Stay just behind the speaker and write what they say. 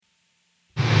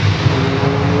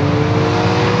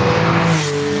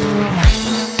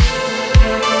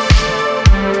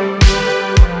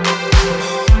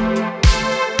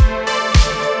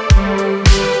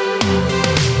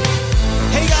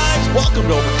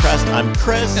Overcrest. I'm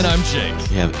Chris. And I'm Jake.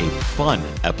 We have a fun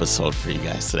episode for you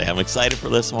guys today. I'm excited for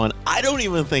this one. I don't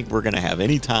even think we're going to have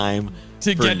any time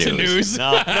to get to news.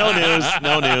 No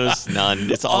news,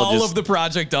 none. It's all just of the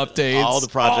project updates. All the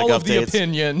project updates. All of the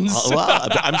opinions. Well,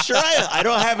 I'm sure I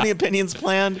don't have any opinions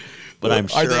planned, but I'm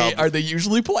sure are they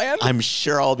usually planned? I'm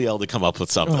sure I'll be able to come up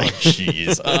with something. Oh,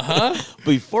 jeez.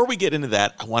 Before we get into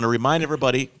that, I want to remind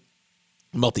everybody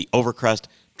about the Overcrest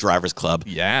Drivers Club.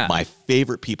 Yeah. My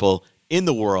favorite people in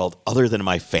the world other than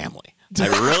my family.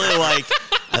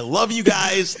 I love you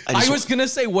guys. I was going to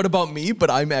say, what about me? But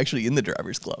I'm actually in the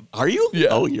Drivers Club. Are you? Yeah.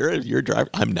 Oh, you're a driver.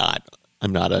 I'm not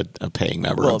a paying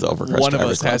member of the Overcrest one of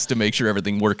Drivers us Club. has to make sure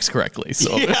everything works correctly.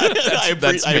 So I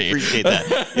me. appreciate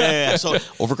that. Yeah. So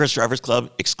Overcrest Drivers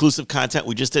Club, exclusive content.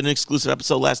 We just did an exclusive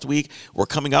episode last week. We're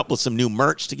coming up with some new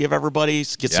merch to give everybody,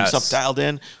 get some stuff dialed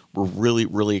in. We're really,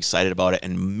 really excited about it.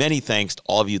 And many thanks to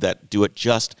all of you that do it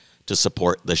just to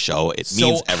support the show. It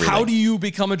means everything. How do you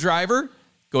become a driver?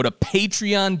 Go to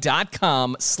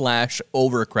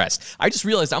patreon.com/Overcrest. I just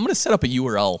realized I'm going to set up a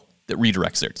URL that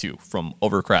redirects there too from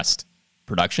Overcrest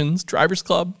Productions Drivers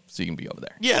Club, so you can be over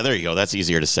there. Yeah, there you go. That's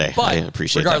easier to say. But I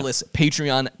appreciate regardless,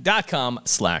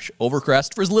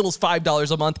 patreon.com/Overcrest. For as little as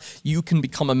 $5 a month, you can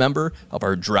become a member of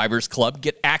our Drivers Club,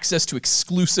 get access to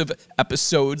exclusive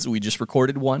episodes. We just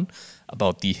recorded one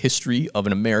about the history of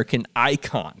an American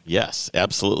icon. Yes,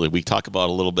 absolutely. We talk about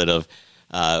a little bit of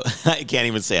I can't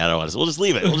even say I don't want to. We'll just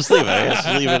leave it. I guess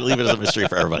leave it as a mystery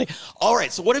for everybody. All right.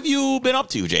 So what have you been up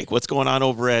to, Jake? What's going on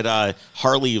over at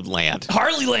Harley Land?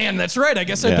 Harley Land. That's right. I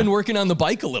guess I've been working on the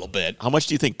bike a little bit. How much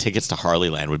do you think tickets to Harley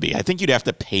Land would be? I think you'd have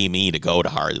to pay me to go to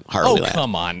Harley Land. Land.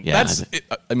 Come on. Yeah. I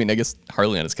guess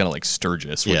Harley Land is kind of like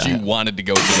Sturgis, which you wanted to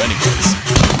go to anyways.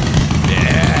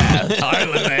 Yeah,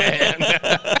 Harley Land.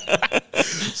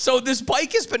 So this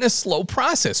bike has been a slow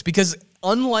process because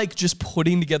unlike just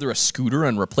putting together a scooter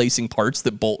and replacing parts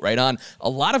that bolt right on, a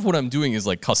lot of what I'm doing is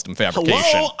like custom fabrication.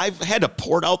 Hello? I've had to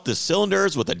port out the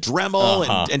cylinders with a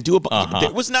Dremel and do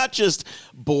It was not just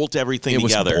bolt everything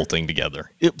together. It was bolting together.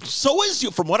 So is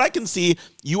you. From what I can see,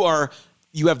 you have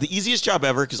the easiest job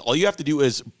ever because all you have to do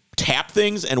is tap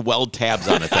things and weld tabs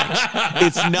onto things.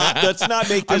 Let's not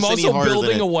make this any harder. I'm also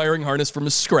building a wiring harness from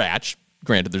scratch.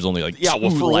 Granted, there's only like two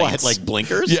lights. What? Like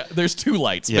blinkers? Yeah, there's two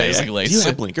lights, basically. Yeah. Do you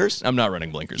have blinkers? I'm not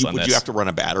running blinkers on this. Would you have to run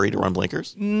a battery to run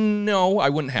blinkers? No, I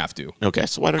wouldn't have to. Okay,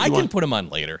 so why don't you I can put them on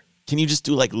later. Can you just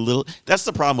do like little... That's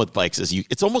the problem with bikes is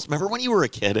it's almost... Remember when you were a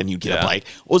kid and you get a bike?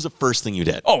 What was the first thing you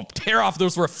did? Oh, tear off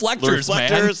those reflectors,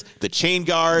 man. The chain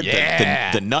guard,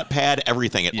 the nut pad,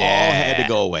 everything. It all had to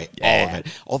go away. All of it.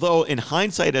 Although in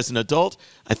hindsight as an adult,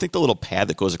 I think the little pad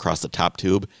that goes across the top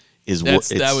tube is... that's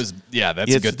a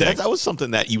good thing. That was something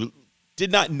that you...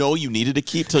 did not know you needed to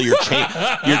keep till your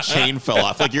chain fell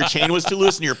off. Like your chain was too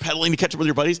loose and you're pedaling to catch up with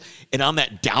your buddies. And on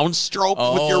that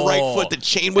downstroke with your right foot, the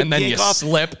chain would yank off.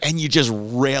 Slip. And you just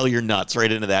rail your nuts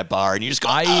right into that bar. And you just go,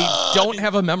 I don't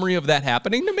have a memory of that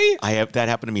happening to me. That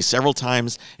happened to me several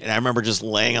times. And I remember just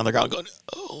laying on the ground going,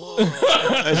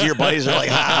 oh, as your buddies are like,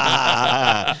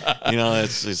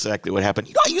 that's exactly what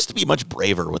happened. I used to be much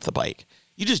braver with the bike.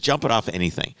 You just jump it off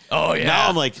anything. Oh, yeah. Now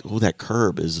I'm like, that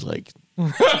curb is like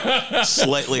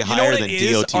slightly higher than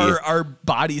DOT. Our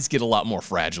bodies get a lot more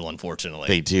fragile, unfortunately.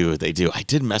 They do. I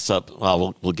did mess up.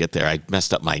 Well, we'll get there. I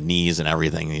messed up my knees and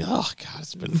everything. Oh God,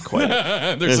 it's been quite.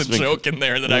 There's a joke in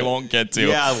there that I won't get to.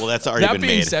 Yeah, well, that's already been made. That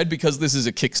being said, because this is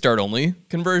a kickstart only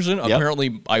conversion,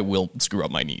 apparently I will screw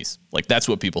up my knees. Like that's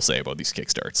what people say about these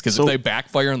kickstarts. Because if they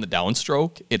backfire on the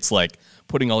downstroke, it's like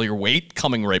putting all your weight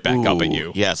coming right back up at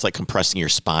you. Yeah, it's like compressing your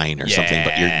spine or something,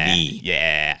 but your knee.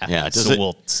 Yeah. So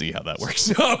we'll see how that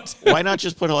works out. Why not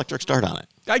just put electric start on it?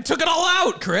 I took it all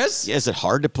out, Chris. Yeah, is it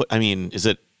hard to put? I mean, does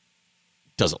it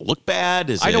look bad?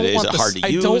 Is it hard to use?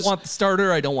 I don't want the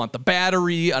starter. I don't want the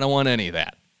battery. I don't want any of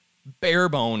that. Bare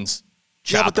bones.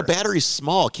 Chopper. Yeah, but the battery's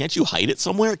small. Can't you hide it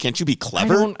somewhere? Can't you be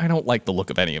clever? I don't like the look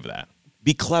of any of that.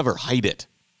 Be clever. Hide it.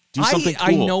 Do something cool.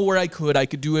 I know where I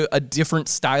could do a different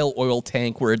style oil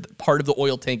tank where part of the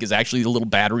oil tank is actually the little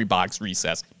battery box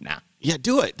recess. Nah. Yeah,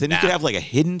 do it. Then you could have like a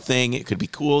hidden thing. It could be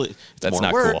cool. That's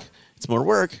not cool. It's more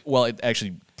work. Well, it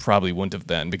actually probably wouldn't have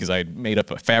then because I made up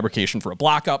a fabrication for a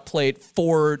block-up plate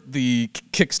for the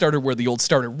Kickstarter where the old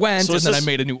starter went, and then I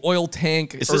made a new oil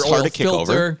tank. Is this hard to kick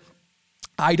over?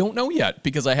 I don't know yet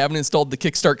because I haven't installed the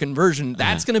Kickstart conversion.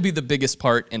 That's going to be the biggest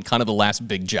part and kind of the last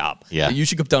big job that you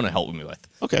should come down and help me with.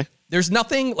 Okay. There's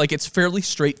nothing, like it's fairly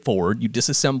straightforward. You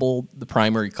disassemble the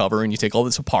primary cover and you take all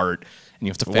this apart and you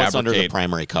have to fabricate. What's under the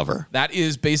primary cover? That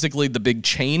is basically the big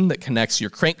chain that connects your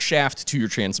crankshaft to your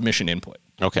transmission input.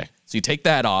 Okay. So you take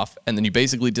that off and then you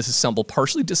basically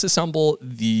partially disassemble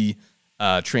the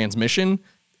transmission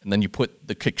and then you put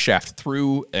the kick shaft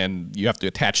through, and you have to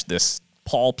attach this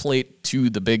pawl plate to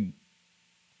the big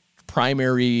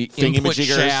primary input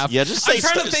shaft. Yeah, just I'm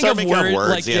trying to think of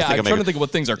words. I'm trying to think of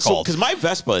what things are called. Because my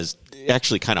Vespa is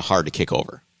actually kind of hard to kick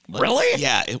over. Really?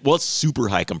 Yeah. It's super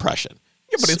high compression.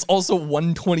 Yeah, but it's also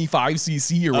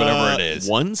 125cc or whatever it is.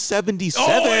 177.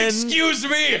 Oh, excuse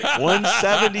me.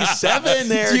 177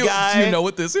 there, guy. Do you know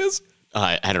what this is?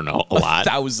 I don't know. A lot.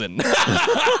 1,000. Yeah,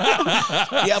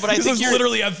 but I think it's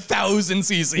literally 1,000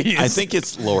 cc's. I think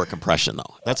it's lower compression,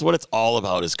 though. That's what it's all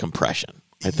about is compression.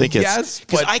 I think it's... Yes,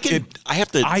 but I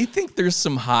think there's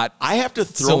some hot I have to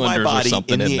throw my body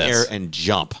in the air and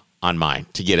jump on mine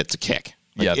to get it to kick.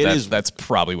 Like that's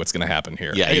probably what's going to happen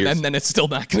here. Yeah, and then it's still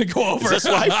not going to go over. Is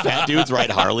this why fat dudes ride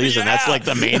Harleys, and that's like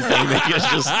the main thing that you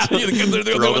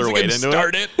just throw their weight into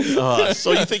it?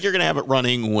 So you think you're going to have it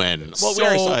running when? Well, we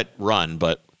already saw it run,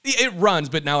 but... It runs,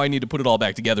 but now I need to put it all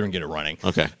back together and get it running.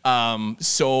 Okay.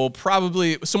 So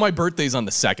my birthday's on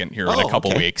the 2nd here in a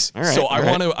couple weeks. All right, so I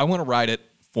want to ride it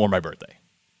for my birthday.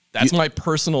 That's my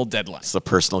personal deadline. It's the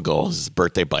personal goal. Is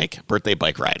birthday bike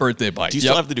ride. Birthday bike. Do you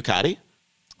still have the Ducati?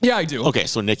 Yeah, I do. Okay,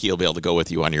 so Nikki will be able to go with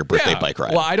you on your birthday bike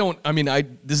ride. Well,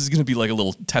 this is going to be like a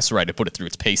little test ride to put it through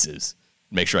its paces.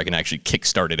 Make sure I can actually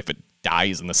kickstart it if it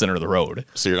dies in the center of the road.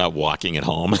 So you're not walking it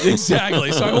home.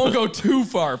 Exactly. So I won't go too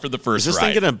far for the first ride. Is this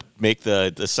thing going to make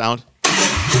the sound?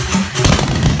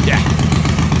 Yeah.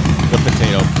 The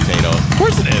potato. Of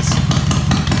course it is.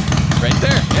 Right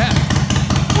there, yeah.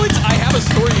 Well, I have a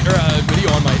story or a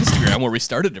video on my Instagram where we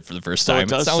started it for the first time.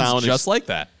 It sounds just like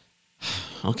that.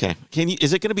 Okay.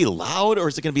 Is it going to be loud or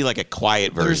is it going to be like a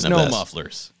quiet version of this? There's no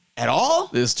mufflers. At all?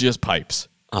 It's just pipes.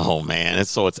 Oh, man.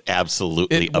 It's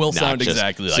absolutely It will obnoxious. Sound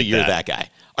exactly like that. So you're that guy.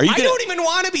 I don't even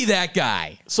want to be that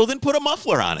guy. So then put a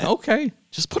muffler on it. Okay.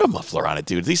 Just put a muffler on it,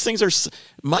 dude. These things are...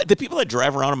 the people that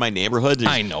drive around in my neighborhood...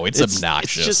 I know. It's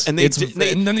obnoxious. It's just,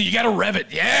 and then you got to rev it.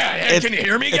 Yeah. Can you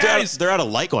hear me, guys? They're at a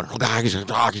light going...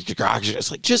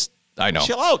 It's like, just... I know.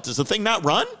 Chill out. Does the thing not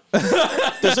run?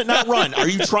 Does it not run? Are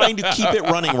you trying to keep it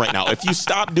running right now? If you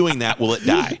stop doing that, will it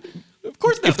die? Of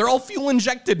course not. They're all fuel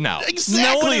injected now. Exactly.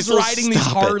 No one is riding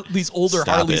these older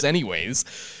Harleys anyways.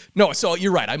 No, so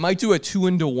you're right. I might do a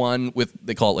 2-into-1 with,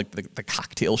 they call it like the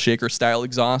cocktail shaker style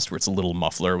exhaust, where it's a little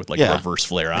muffler with like a reverse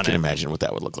flare on it. I can imagine what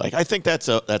that would look like. I think that's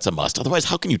a must. Otherwise,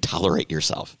 how can you tolerate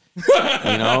yourself?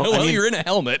 Well, you're in a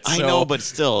helmet. I know, but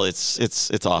still,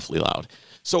 it's awfully loud.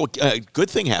 So a good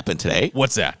thing happened today.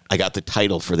 What's that? I got the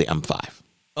title for the M5.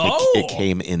 Oh. It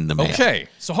came in the mail. Okay.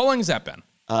 So how long has that been?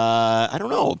 I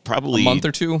don't know. Probably a month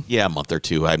or two? Yeah, a month or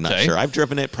two. I'm not sure. I've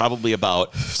driven it probably about...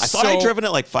 I thought I'd driven it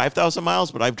like 5,000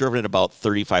 miles, but I've driven it about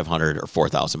 3,500 or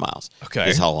 4,000 miles. Okay.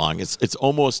 Is how long. It's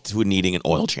almost to needing an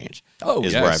oil change. Oh,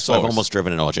 yeah. So I've almost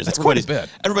driven an oil change. That's quite a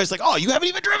bit. Everybody's like, oh, you haven't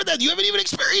even driven that. You haven't even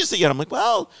experienced it yet. I'm like,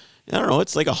 well... I don't know.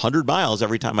 It's like 100 miles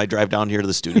every time I drive down here to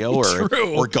the studio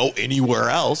or go anywhere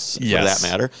else for that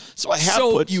matter. So I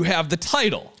have you have the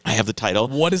title. I have the title.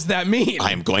 What does that mean?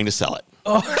 I am going to sell it.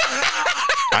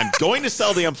 I'm going to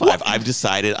sell the M5. Well, I've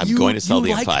decided I'm going to sell the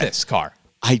M5. You like this car.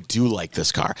 I do like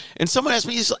this car. And someone asked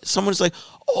me, someone's like,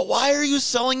 oh, why are you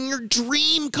selling your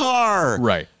dream car?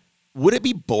 Right. Would it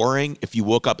be boring if you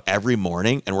woke up every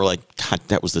morning and were like, God,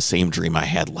 that was the same dream I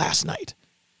had last night?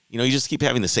 You know, you just keep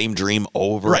having the same dream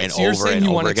over and so you're over saying and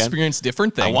you over want to again. Experience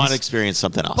different things. I want to experience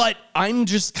something else. But I'm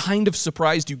just kind of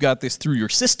surprised you got this through your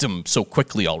system so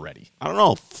quickly already. I don't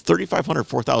know. 3,500,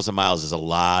 4,000 miles is a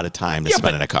lot of time to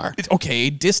spend in a car. Okay,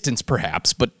 distance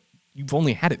perhaps, but you've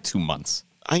only had it 2 months.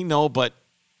 I know, but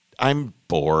I'm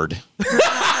bored.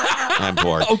 I'm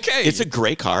bored. Okay. It's a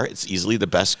great car. It's easily the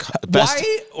best.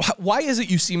 Why is it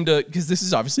you seem to, because this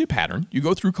is obviously a pattern, you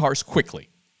go through cars quickly.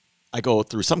 I go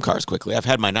through some cars quickly. I've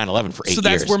had my 911 for 8 years. So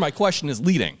that's where my question is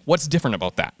leading. What's different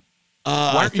about that?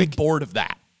 Why aren't you bored of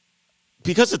that?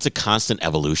 Because it's a constant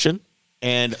evolution.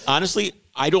 And honestly,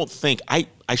 I don't think I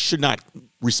should not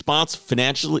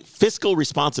fiscal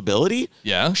responsibility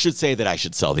should say that I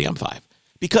should sell the M5.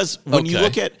 Because when you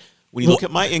look at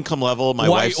my income level,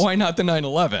 why not the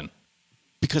 911?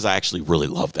 Because I actually really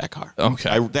love that car.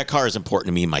 Okay. That car is important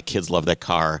to me. My kids love that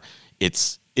car.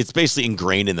 It's basically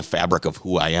ingrained in the fabric of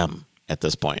who I am at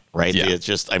this point, right? Yeah. It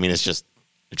just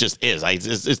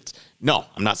is. No,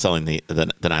 I'm not selling the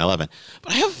 911,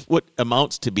 but I have what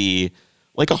amounts to be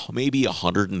like maybe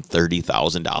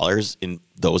 $130,000 in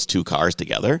those two cars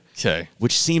together. Okay.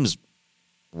 Which seems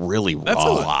really a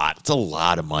lot. It's a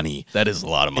lot of money. That is a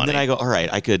lot of money. And then I go, all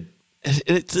right, I could.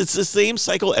 It's the same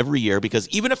cycle every year because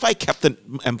even if I kept the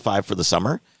M5 for the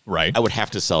summer, right, I would have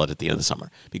to sell it at the end of the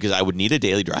summer because I would need a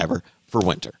daily driver for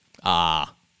winter. I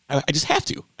I just have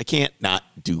to. I can't not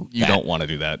do that. You don't want to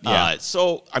do that. Yeah.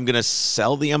 So I'm going to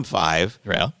sell the M5.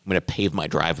 Yeah. I'm going to pave my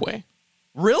driveway.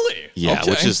 Really? Yeah,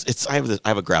 okay. which is I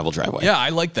have a gravel driveway. Yeah, I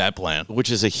like that plan.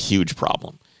 Which is a huge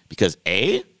problem because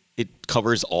it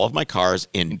covers all of my cars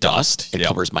in dust. It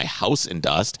covers my house in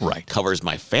dust. Right. Covers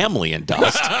my family in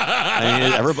dust. I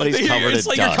mean, everybody's covered in dust. It's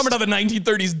like you're coming out of the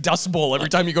 1930s Dust Bowl every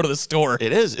time you go to the store.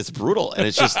 It is. It's brutal, and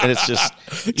it's just.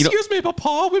 Excuse me,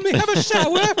 Papa, we may have a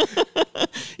shower.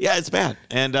 Yeah, it's bad,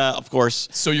 and of course.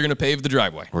 So you're gonna pave the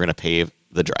driveway. We're gonna pave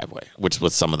the driveway, which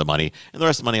with some of the money, and the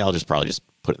rest of the money I'll probably just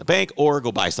put it in the bank or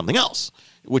go buy something else,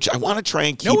 which I want to try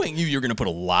and keep. Knowing you're gonna put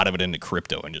a lot of it into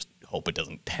crypto and just hope it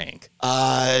doesn't tank.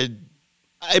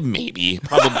 Maybe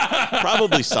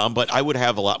probably some, but I would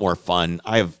have a lot more fun.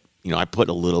 I put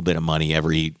a little bit of money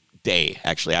every day.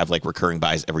 Actually, I have like recurring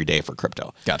buys every day for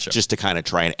crypto. Gotcha. Just to kind of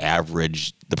try and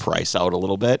average the price out a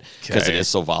little bit because it is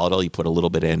so volatile. You put a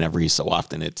little bit in every so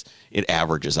often, it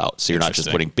averages out. So you're not just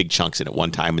putting big chunks in at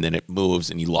one time and then it moves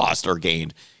and you lost or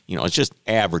gained. It's just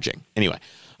averaging. Anyway,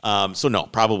 so no,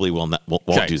 probably won't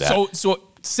do that. So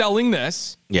selling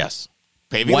this, yes.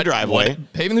 Paving the driveway.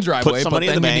 Paving the driveway, put some money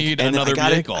in the bank, you need and another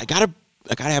vehicle. I gotta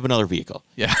have another vehicle.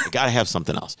 Yeah. I gotta have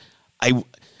something else.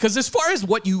 Because as far as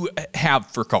what you have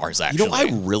for cars, actually. I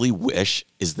really wish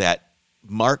is that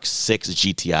Mark 6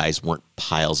 GTIs weren't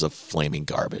piles of flaming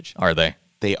garbage. Are they?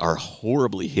 They are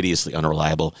horribly, hideously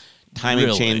unreliable.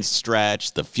 Timing chains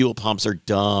stretch. The fuel pumps are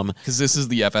dumb. Because this is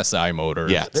the FSI motor.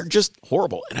 Yeah, they're just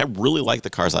horrible. And I really like the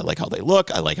cars. I like how they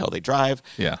look. I like how they drive.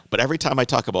 Yeah. But every time I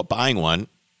talk about buying one,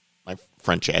 my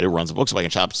friend Chad, who runs a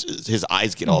Volkswagen shop, his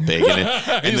eyes get all big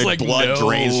and the blood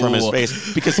drains from his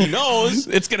face because he knows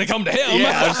it's going to come to him.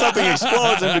 Yeah, if something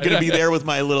explodes, I'm going to be there with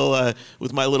my little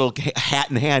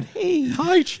hat in hand. Hey,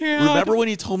 hi, Chad. Remember when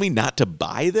you told me not to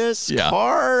buy this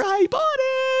car? I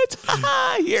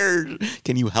bought it. Here,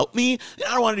 can you help me?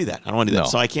 I don't want to do that. No.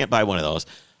 So I can't buy one of those.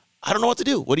 I don't know what to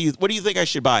do. What do you think I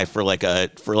should buy for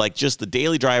just the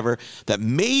daily driver that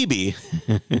maybe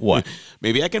what?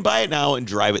 Maybe I can buy it now and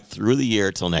drive it through the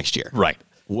year till next year. Right.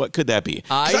 What could that be?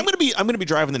 Because I'm gonna be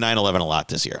driving the 911 a lot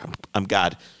this year. I'm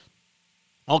got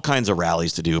all kinds of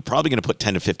rallies to do. Probably gonna put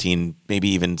 10 to 15, maybe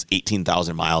even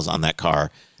 18,000 miles on that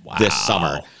car this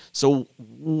summer. So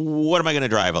what am I gonna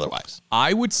drive otherwise?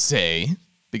 I would say,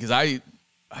 because I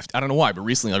don't know why, but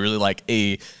recently I really like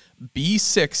a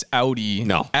B6 Audi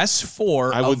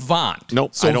S4 Avant.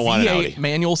 Nope, so I don't want an V8 Audi.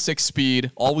 Manual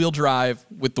 6-speed, all-wheel drive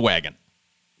with the wagon.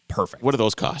 Perfect. What do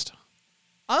those cost?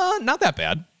 Not that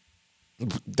bad.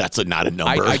 That's not a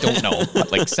number. I don't know.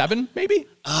 Like 7, maybe?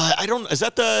 I don't. Is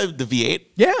that the V8?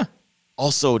 Yeah.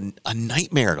 Also, a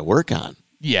nightmare to work on.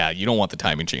 Yeah, you don't want the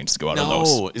timing chains to go out of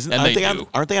those.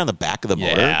 Aren't they on the back of the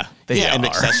motor? Yeah, they are. And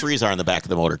accessories are on the back of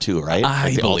the motor too, right? I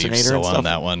like the believe alternator so and stuff on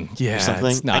that one. Yeah, something.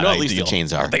 it's not I know ideal. at least the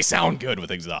chains are. They sound good with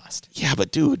exhaust. Yeah,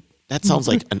 but dude, that sounds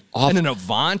like an awful. And an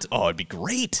Avant, it'd be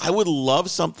great. I would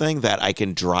love something that I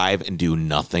can drive and do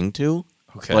nothing to,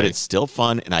 but it's still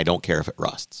fun, and I don't care if it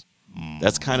rusts.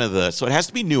 That's kind of so it has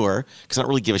to be newer because I don't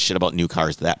really give a shit about new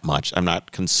cars that much. I'm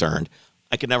not concerned.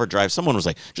 I could never drive. Someone was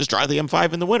like, just drive the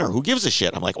M5 in the winter. Who gives a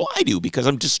shit? I'm like, well, I do because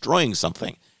I'm destroying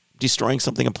something. Destroying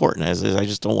something important. I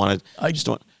just don't want to. I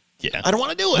don't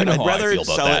want to do it. I'd rather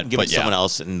sell it and give it to someone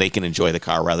else and they can enjoy the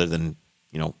car rather than,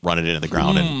 run it into the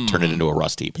ground and turn it into a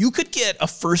rust heap. You could get a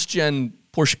first-gen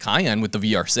Porsche Cayenne with the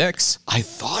VR6. I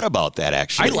thought about that,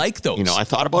 actually. I like those. I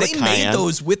thought about a Cayenne. They made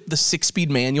those with the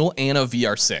 6-speed manual and a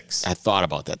VR6. I thought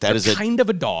about that. They're kind of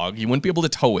a dog. You wouldn't be able to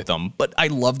tow with them, but I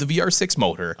love the VR6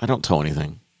 motor. I don't tow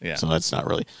anything. Yeah. So that's not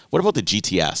really. What about the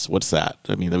GTS? What's that?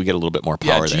 I mean, we get a little bit more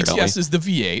power there, don't we? GTS is the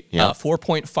V8. Yeah.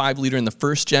 4.5 liter in the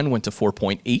first gen, went to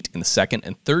 4.8 in the second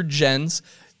and third gens.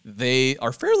 They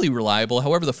are fairly reliable.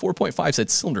 However, the 4.5s had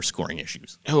cylinder scoring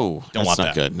issues. Oh, that's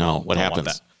not good. No. What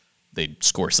happens? They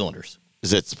score cylinders.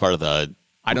 Is it part of the...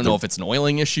 I don't know if it's an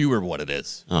oiling issue or what it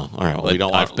is. Oh, all right. Well, we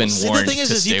don't want... I've been warned to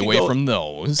stay away from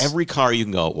those. Every car you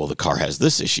can go, well, the car has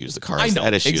this issues. The car has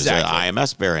that issues. Exactly. The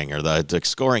IMS bearing or the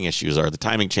scoring issues or the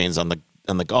timing chains on the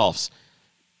Golfs.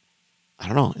 I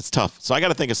don't know. It's tough. So I got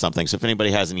to think of something. So if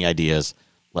anybody has any ideas,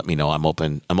 let me know. I'm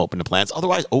open to plans.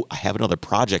 Otherwise, I have another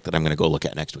project that I'm going to go look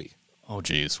at next week. Oh,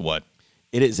 geez. What?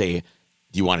 It is do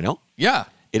you want to know? Yeah.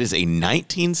 It is a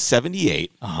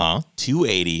 1978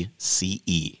 280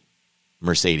 CE.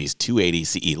 Mercedes 280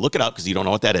 CE. Look it up because you don't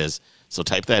know what that is. So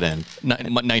type that in.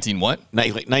 19 what?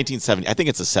 1970. I think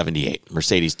it's a 78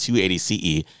 Mercedes 280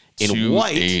 CE in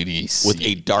white with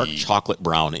a dark chocolate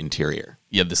brown interior.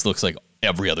 Yeah, this looks like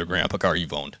every other grandpa car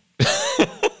you've owned.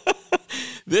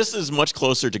 This is much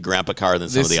closer to grandpa car than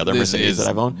some of the other Mercedes that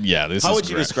I've owned. Yeah, this How is would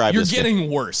you describe You're this? You're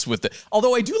getting worse with the.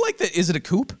 Although I do like that. Is it a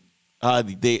coupe?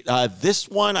 This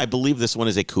one, I believe this one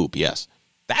is a coupe, yes.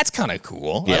 That's kind of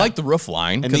cool. Yeah. I like the roof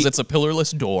line because it's a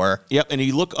pillarless door. Yep, and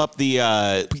you look up the...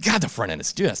 But God, the front end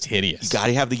is just hideous. You got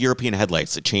to have the European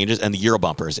headlights. It changes, and the Euro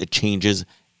bumpers. It changes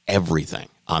everything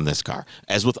on this car.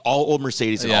 As with all old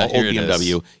Mercedes and all old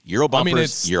BMW, Euro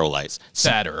bumpers, Euro lights.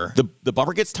 Sadder. The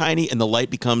bumper gets tiny, and the light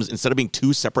becomes, instead of being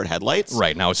two separate headlights...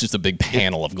 Right, now it's just a big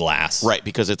panel of glass. Right,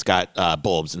 because it's got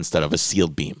bulbs instead of a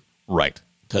sealed beam. Right.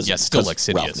 Yeah, still looks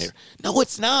hideous. No,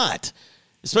 it's not.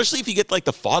 Especially if you get like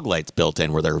the fog lights built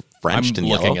in where they're Frenched and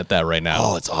yellow. I'm looking at that right now.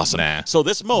 Oh, it's awesome. Nah. So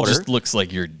this motor just looks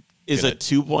like is a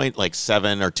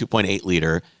 2.7 or 2.8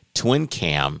 liter twin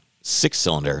cam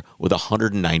 6-cylinder with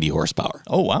 190 horsepower.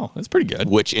 Oh wow, that's pretty good.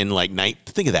 Which in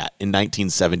think of that, in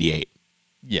 1978.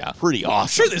 Yeah, pretty awesome. I'm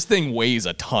sure this thing weighs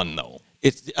a ton though.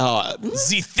 It's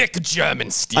the thick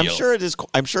German steel. I'm sure it is.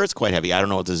 I'm sure it's quite heavy. I don't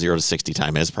know what the 0 to 60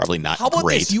 time is. Probably not. How about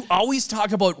great. this? You always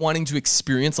talk about wanting to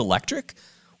experience electric.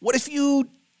 What if you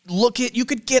you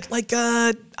could get like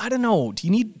I don't know. Do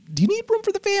you need room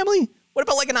for the family? What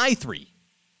about like an i3?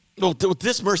 Well,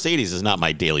 this Mercedes is not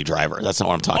my daily driver. That's not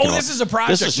what I'm talking about. Oh, this is a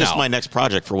project. This is just my next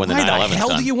project for when the 911's done. Why the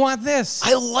hell do you want this?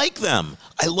 I like them.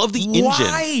 I love the engine.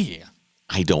 Why?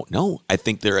 I don't know. I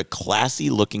think they're a classy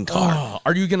looking car. Oh,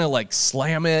 are you gonna like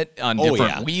slam it on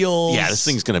different wheels? Yeah, this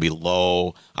thing's gonna be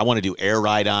low. I want to do air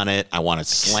ride on it. I want to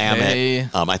slam it.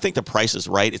 I think the price is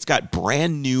right. It's got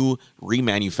brand new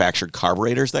remanufactured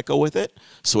carburetors that go with it,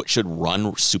 so it should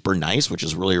run super nice, which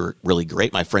is really, really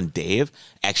great. My friend Dave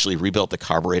actually rebuilt the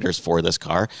carburetors for this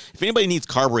car. If anybody needs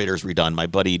carburetors redone, my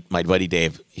buddy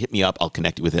Dave, hit me up. I'll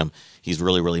connect you with him. He's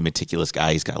really, really meticulous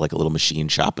guy. He's got like a little machine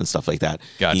shop and stuff like that.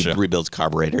 Gotcha. He rebuilds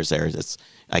carburetors there.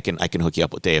 I can hook you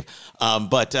up with Dave. Well,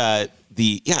 then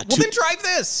drive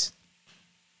this.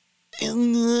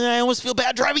 And I almost feel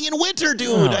bad driving in winter,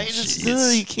 dude.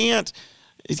 You can't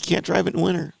drive it in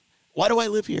winter. Why do I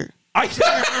live here?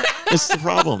 This is the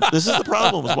problem. This is the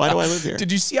problem. Why do I live here?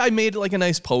 Did you see I made like a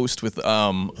nice post with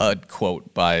a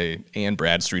quote by Anne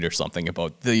Bradstreet or something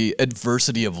about the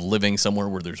adversity of living somewhere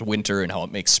where there's winter and how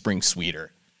it makes spring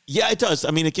sweeter? Yeah, it does.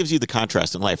 I mean, it gives you the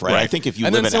contrast in life, right? I think if you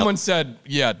and live then someone said,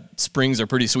 yeah, springs are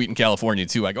pretty sweet in California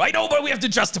too. I go, I know, but we have to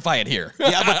justify it here.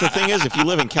 Yeah, but the thing is, if you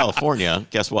live in California,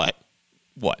 guess what?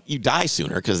 What? You die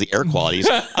sooner because the air quality is...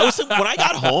 when I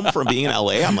got home from being in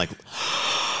LA, I'm like...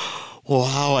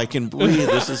 Wow, I can breathe.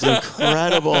 This is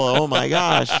incredible. Oh my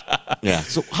gosh. Yeah.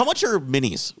 So how much are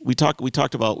minis? We're going to be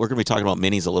talking about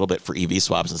minis a little bit for EV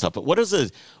swaps and stuff, but what does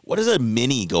a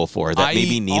mini go for that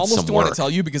maybe needs some work? I almost want to tell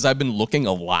you because I've been looking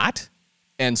a lot,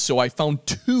 and so I found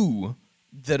two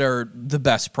that are the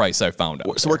best price I found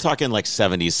out. So we're talking like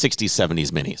 70s, 60s,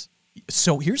 70s minis.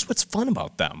 So here's what's fun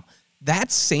about them.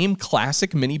 That same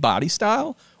classic mini body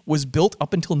style was built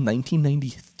up until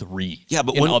 1993. Yeah,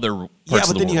 but other parts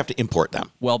of the then world. You have to import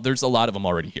them. Well, there's a lot of them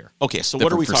already here. Okay, so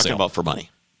what are we talking about for money?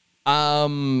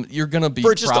 You're gonna be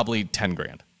probably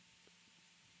 $10,000.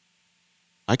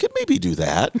 I could maybe do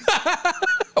that.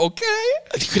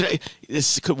 Okay.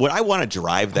 Would I want to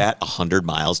drive that 100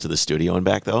 miles to the studio and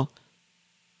back though?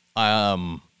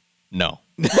 No.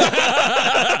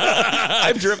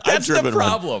 I've driven the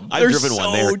problem. I've driven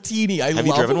one. They're so teeny. Have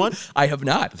you driven one? I have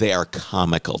not. They are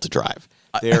comical to drive.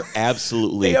 They're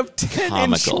absolutely They have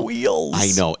 10-inch wheels.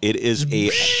 I know. It is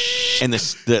and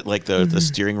the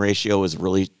steering ratio is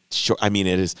really short. I mean,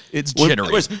 it's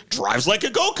jittery. It drives like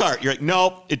a go-kart. You're like,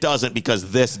 no, it doesn't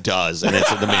because this does, and it's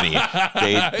the Mini.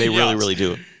 They really, really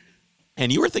do.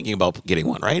 And you were thinking about getting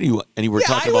one, right? You were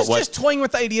talking about what? I was just toying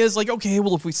with ideas like, okay,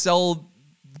 well, if we sell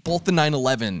both the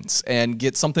 911s and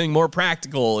get something more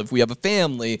practical, if we have a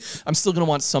family, I'm still going to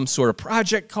want some sort of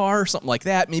project car or something like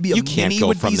that. Maybe a Mini would be sweet. You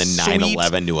can't go from the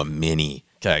 911 to a Mini.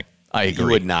 Okay, I agree.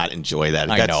 You would not enjoy that.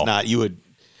 I know. You would.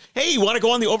 Hey, you want to go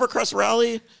on the Overcrest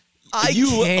Rally? Can't.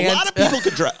 A lot of people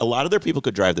could drive. A lot of their people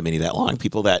could drive the Mini that long.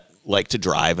 People that like to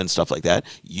drive and stuff like that.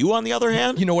 You, on the other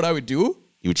hand, you know what I would do?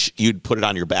 You'd put it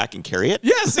on your back and carry it?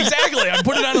 Yes, exactly. I'd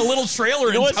put it on a little trailer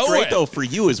and tow it. What's great, though, for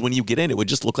you is when you get in, it would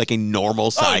just look like a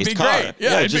normal-sized car. Great.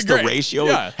 Yeah, just the ratio.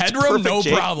 Yeah, headroom, no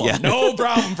problem. Yeah. No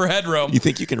problem for headroom. You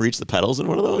think you can reach the pedals in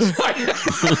one of those?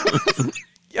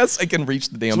 Yes, I can reach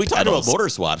the damn pedals. We talked about motor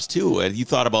swaps, too. And you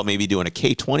thought about maybe doing a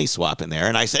K20 swap in there,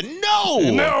 and I said, no!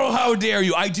 No, how dare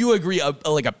you? I do agree.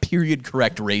 Like a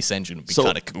period-correct race engine would be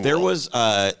kind of cool. There was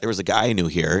a guy I knew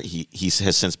here. He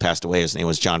has since passed away. His name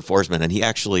was John Forsman, and he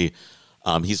actually...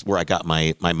 he's where I got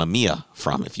my Mamiya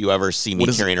from. If you ever see me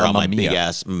carrying around my big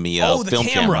ass Mamiya film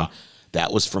camera,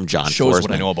 That was from John Shows Forsman.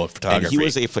 what I know about photography. And he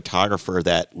was a photographer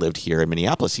that lived here in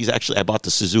Minneapolis. I bought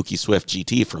the Suzuki Swift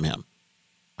GT from him.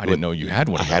 I didn't know you had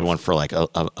one. I had one for like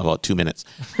about 2 minutes.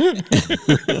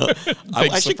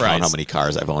 I should count how many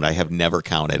cars I've owned. I have never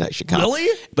counted. I should count. Really?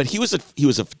 But he was a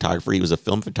photographer. He was a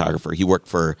film photographer. He worked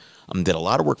for did a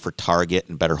lot of work for Target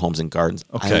and Better Homes and Gardens.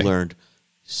 Okay. I learned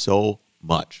so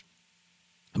much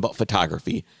about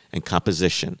photography and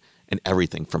composition and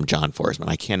everything from John Forsman.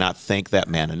 I cannot thank that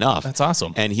man enough. That's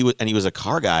awesome. And he was a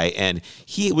car guy, and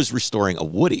he was restoring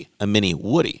a mini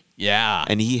Woody. Yeah.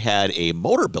 And he had a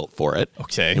motor built for it.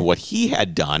 Okay. And what he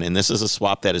had done, and this is a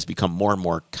swap that has become more and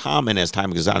more common as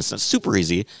time goes on. It's not super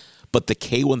easy, but the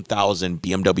K1000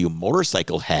 BMW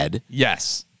motorcycle head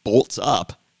Yes. bolts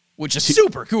up. Which is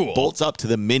super cool. Bolts up to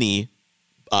the mini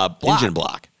engine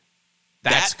block.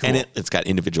 That's cool. And it's got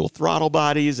individual throttle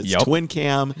bodies. It's twin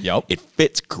cam. Yep. It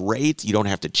fits great. You don't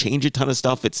have to change a ton of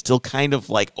stuff. It's still kind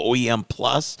of like OEM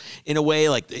plus in a way,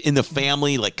 like in the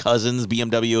family, like cousins.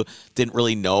 BMW didn't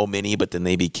really know Mini, but then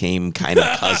they became kind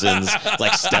of cousins,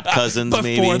 like step cousins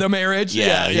maybe. Before the marriage?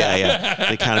 Yeah.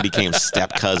 They kind of became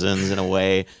step cousins in a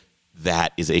way.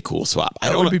 That is a cool swap.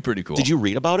 That would be pretty cool. Did you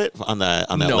read about it on that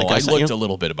No, link I sent you? looked a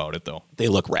little bit about it though. They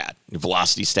look rad.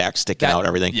 Velocity stack sticking out,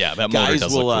 everything. Yeah, that motor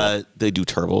does look cool. They do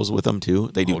turbos with them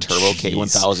too. They do turbo K1000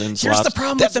 swaps. Here's the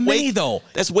problem with the Mini though.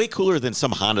 That's way cooler than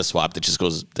some Honda swap that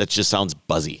just sounds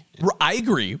buzzy. I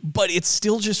agree, but it's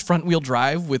still just front wheel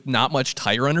drive with not much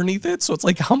tire underneath it. So it's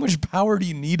like, how much power do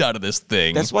you need out of this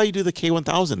thing? That's why you do the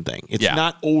K1000 thing. It's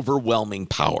not overwhelming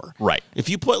power. Right. If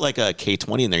you put like a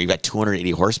K20 in there, you've got 280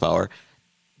 horsepower.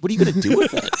 What are you going to do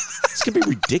with it? It's going to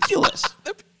be ridiculous.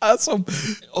 Awesome.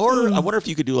 Or I wonder if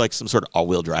you could do like some sort of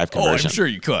all-wheel drive conversion. Oh, I'm sure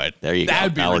you could. There you go.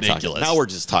 That'd be ridiculous. Now we're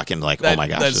just talking like, oh my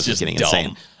gosh, that's this just is getting dumb.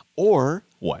 insane. Or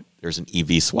What? there's an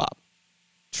EV swap.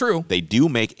 True. They do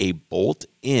make a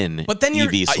bolt-in But then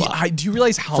EV swap. do you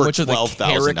realize how for much of the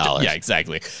 $12,000. character? Yeah,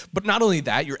 exactly. But not only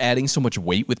that, you're adding so much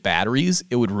weight with batteries,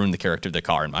 it would ruin the character of the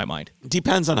car in my mind.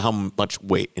 Depends on how much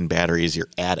weight in batteries you're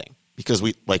adding. Because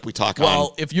we talk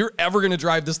Well, if you're ever going to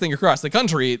drive this thing across the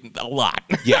country, a lot.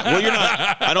 Yeah, well, you're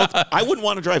not. I wouldn't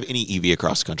want to drive any EV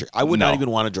across the country. I would not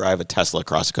even want to drive a Tesla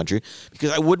across the country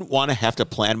because I wouldn't want to have to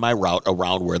plan my route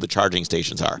around where the charging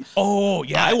stations are. Oh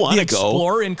yeah, I want the to go.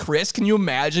 Explorer and Chris. Can you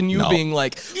imagine you being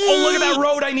like, "Oh, look at that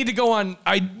road! I need to go on.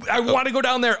 I want to go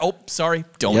down there. Oh, sorry,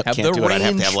 don't have the range I'd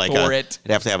have to have like for it.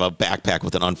 I'd have to have a backpack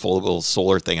with an unfoldable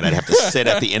solar thing, and I'd have to sit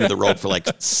at the end of the road for like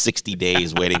 60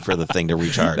 days waiting for the thing to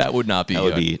recharge. That would not be. That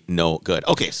would be no good.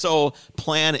 Okay, so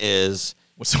plan is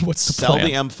what's the sell plan?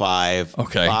 the M5.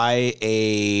 Okay. Buy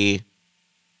a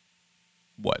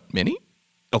what Mini?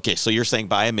 Okay, so you're saying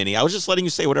buy a Mini. I was just letting you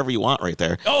say whatever you want right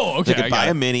there. Oh, okay. You could buy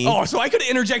a Mini. Oh, so I could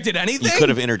have interjected anything? You could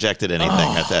have interjected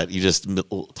anything at that. You just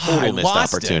total missed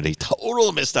opportunity.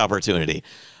 Total missed opportunity.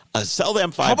 Sell the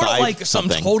M5. How about buy like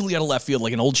something something totally out of left field,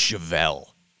 like an old Chevelle?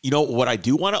 You know what I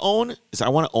do want to own is I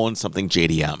want to own something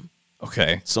JDM.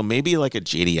 Okay. So maybe like a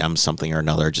JDM something or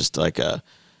another, just like a.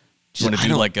 You want to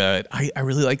do like a? I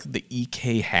really like the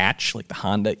EK hatch, like the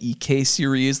Honda EK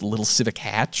series, the little Civic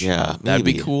hatch. Yeah, that'd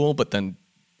be maybe. cool. But then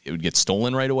it would get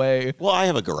stolen right away. Well, I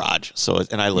have a garage,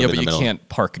 and I live in the middle. Yeah, but you can't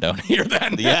park down here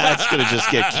then. Yeah, it's gonna just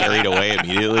get carried away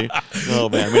immediately. Oh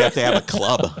man, I'm gonna have to have a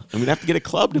club. I'm gonna have to get a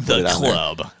club to put it on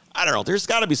club. There. I don't know. There's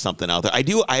got to be something out there.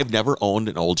 I have never owned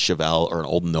an old Chevelle or an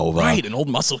old Nova. Right, an old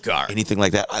muscle car. Anything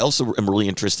like that. I also am really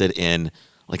interested in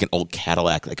like an old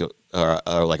Cadillac, like or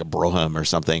like a Brougham or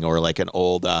something, or like an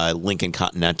old Lincoln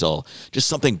Continental. Just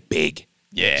something big.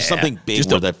 Yeah, just something big just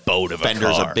where a the boat of a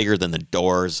fenders car. are bigger than the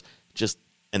doors.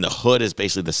 And the hood is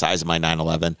basically the size of my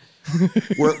 911.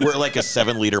 where like a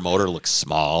 7-liter motor looks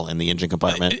small in the engine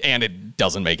compartment. And it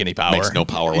doesn't make any power. Makes no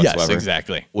power whatsoever. Yes,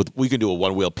 exactly. We can do a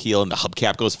one-wheel peel and the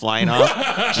hubcap goes flying off,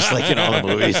 just like in all the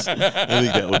movies. I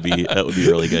think that would be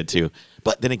really good too.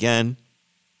 But then again,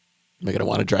 am I going to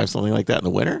want to drive something like that in the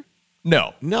winter?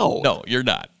 No, you're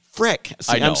not. Frick!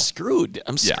 See, I know. I'm screwed.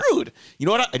 Yeah. You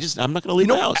know what? I'm not going to leave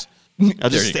my house.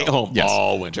 I'll just stay home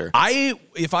all winter.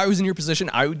 If I was in your position,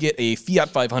 I would get a Fiat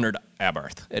 500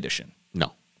 Abarth edition.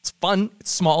 No. It's fun. It's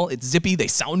small. It's zippy. They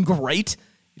sound great.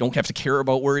 You don't have to care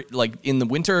about where, like in the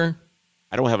winter.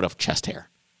 I don't have enough chest hair.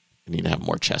 I need to have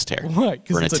more chest hair. Why? 'Cause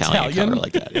For an it's Italian Italian? color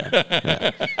like that.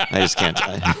 Yeah. I just can't.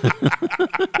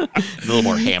 A little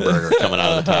more hamburger coming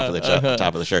out of the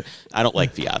top of the shirt. I don't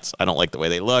like Fiats. I don't like the way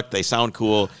they look. They sound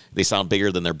cool. They sound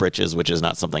bigger than their britches, which is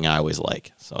not something I always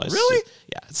like. So it's Really?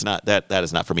 it's not that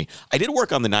is not for me. I did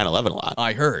work on the 911 a lot.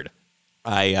 I heard.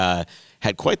 I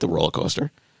had quite the roller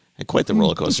coaster. Putting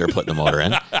the motor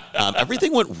in.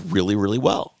 Everything went really, really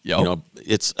well. Yep. You know,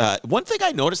 it's one thing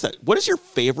I noticed that. What is your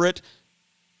favorite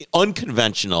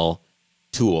unconventional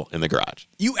tool in the garage.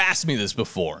 You asked me this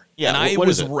before. Yeah, and I what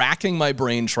was is it? racking my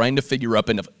brain trying to figure up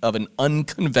of an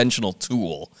unconventional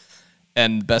tool.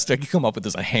 And the best I could come up with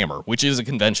is a hammer, which is a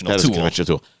conventional That is tool. a conventional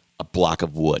tool. A block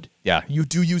of wood. Yeah, you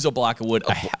do use a block of wood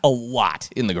a lot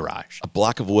in the garage. A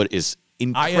block of wood is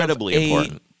incredibly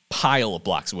important. Pile of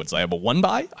blocks of wood. So I have a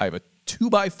 1x, I have a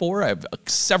 2x4, I have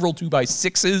several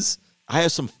 2x6s. I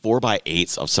have some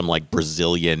 4x8s of some like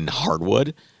Brazilian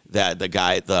hardwood that the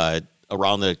guy,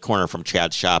 around the corner from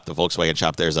Chad's shop, the Volkswagen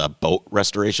shop, there's a boat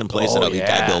restoration place and the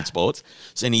guy builds boats.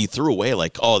 So, and he threw away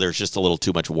like, there's just a little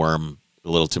too much worm, a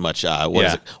little too much,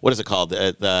 what is it called?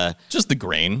 Just the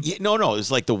grain. Yeah, no, it's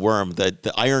like the worm,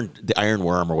 the iron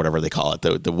worm or whatever they call it,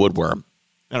 the wood worm.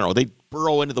 I don't know. They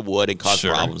burrow into the wood and cause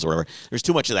problems or whatever. There's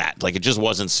too much of that. Like it just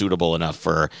wasn't suitable enough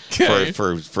for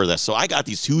this. So I got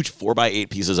these huge 4x8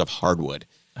 pieces of hardwood.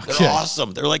 They're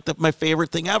awesome. They're like my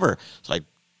favorite thing ever. So I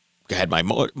had my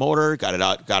motor, got it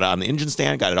out, got it on the engine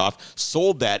stand, got it off.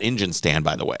 Sold that engine stand,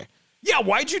 by the way. Yeah,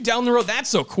 why'd you down the road that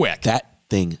so quick? That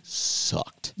thing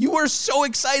sucked. You were so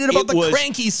excited about the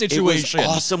cranky situation. It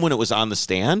was awesome when it was on the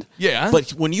stand. Yeah.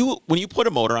 But when you put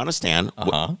a motor on a stand,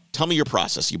 tell me your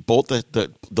process. You bolt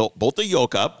the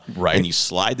yoke up, right, and you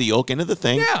slide the yoke into the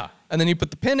thing. Yeah. And then you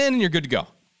put the pin in and you're good to go.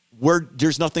 Where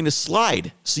there's nothing to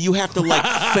slide. So you have to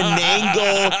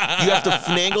finagle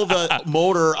the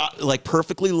motor like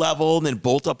perfectly level and then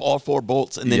bolt up all 4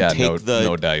 bolts and then take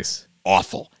no dice.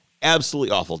 Awful.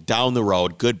 Absolutely awful. Down the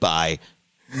road. Goodbye.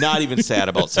 Not even sad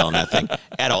about selling that thing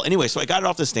at all. Anyway, so I got it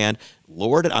off the stand,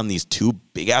 lowered it on these 2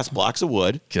 big-ass blocks of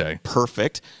wood. Okay.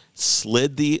 Perfect.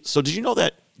 Slid so did you know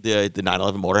that the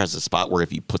 911 motor has a spot where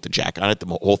if you put the jack on it, the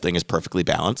whole thing is perfectly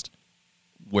balanced?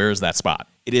 Where is that spot?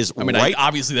 It is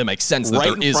obviously that makes sense that right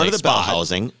there is in front a of the spot. bell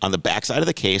housing. On the back side of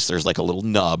the case, there's like a little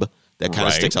nub that kind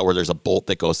of sticks out where there's a bolt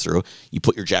that goes through. You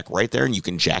put your jack right there, and you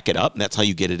can jack it up, and that's how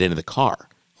you get it into the car.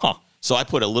 Huh. So I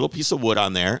put a little piece of wood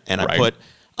on there, and I put...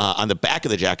 on the back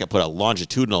of the jack, I put a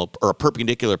longitudinal or a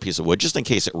perpendicular piece of wood just in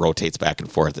case it rotates back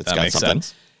and forth. It's got something.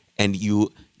 Sense. And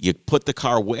you put the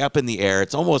car way up in the air.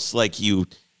 It's almost like you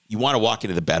want to walk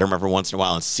into the bedroom every once in a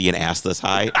while and see an ass this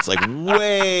high. It's like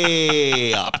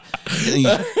way up. And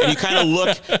you kind of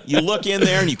look in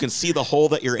there and you can see the hole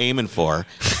that you're aiming for.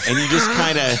 And you just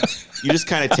kind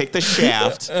of take the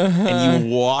shaft and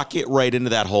you walk it right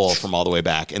into that hole from all the way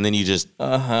back. And then you just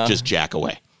jack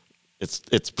away. It's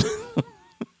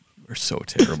We're so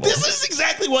terrible. This is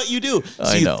exactly what you do. So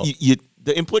I know.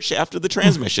 The input shaft of the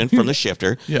transmission from the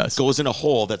shifter goes in a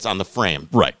hole that's on the frame.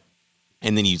 Right.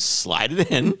 And then you slide it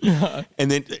in,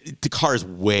 and then the car is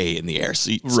way in the air.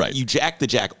 So you jack the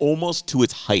jack almost to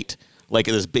its height. Like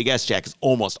this big-ass jack is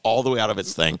almost all the way out of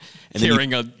its thing. And carrying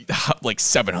then a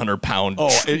 700-pound...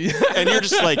 and you're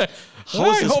just like...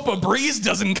 I hope a breeze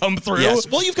doesn't come through. Yes.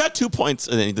 Well, you've got 2 points,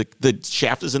 and then the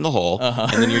shaft is in the hole,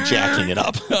 and then you're jacking it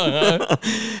up.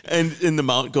 And the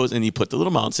mount goes, and you put the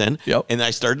little mounts in. Yep. And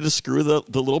I started to screw the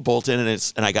little bolt in,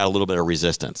 and I got a little bit of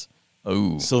resistance.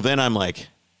 Oh. So then I'm like,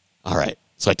 all right.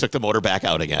 So I took the motor back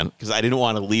out again because I didn't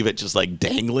want to leave it just like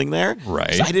dangling there.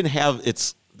 Right. So I didn't have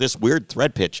this weird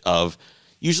thread pitch of.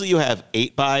 Usually you have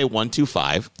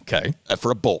 8x125 for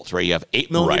a bolt, right? You have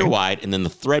 8 millimeter wide, and then the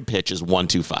thread pitch is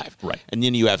 125. Right. And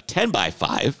then you have 10 by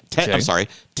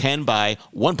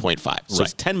 1.5. So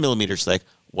it's 10 millimeters thick,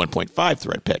 1.5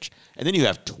 thread pitch. And then you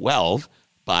have 12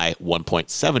 by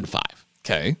 1.75.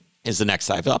 Okay. Is the next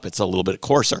size up. It's a little bit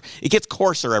coarser. It gets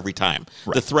coarser every time.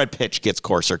 Right. The thread pitch gets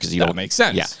coarser because that makes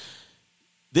sense. Yeah.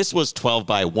 This was 12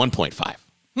 by 1.5.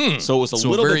 So it was a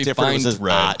little bit different.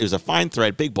 It was a fine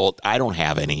thread, big bolt. I don't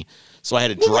have any. So I had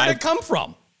to drive. Where did it come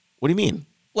from? What do you mean?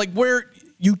 Like where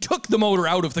you took the motor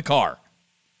out of the car?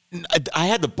 I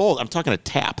had the bolt. I'm talking a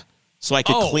tap. So I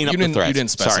could clean up the threads. You didn't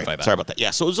specify that. Sorry about that.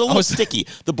 Yeah, so it was a little sticky.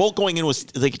 The bolt going in was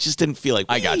like, it just didn't feel like,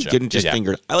 I got you. Couldn't just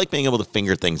finger. I like being able to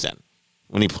finger things in.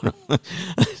 When you put knock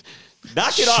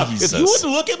it off. If you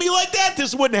wouldn't look at me like that,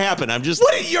 this wouldn't happen.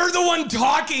 You're the one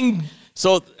talking.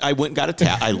 So I went and got a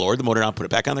tap. I lowered the motor down, put it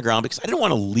back on the ground because I didn't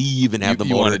want to leave and have the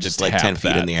motor just like 10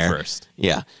 feet in the air. First.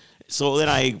 Yeah. So then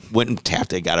I went and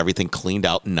tapped it, got everything cleaned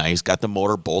out and nice, got the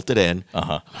motor bolted in.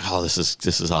 Oh, this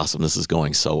is awesome. This is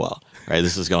going so well. Right?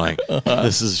 This is going.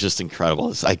 This is just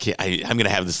incredible. I'm going to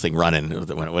have this thing running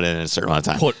within a certain amount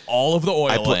of time. Put all of the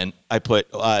oil in. I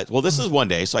put. Well, this is one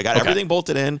day, so I got everything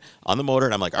bolted in on the motor,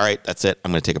 and I'm like, all right, that's it.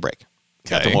 I'm going to take a break.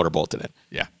 Got the motor bolted in.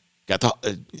 Yeah.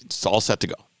 It's all set to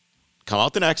go. Come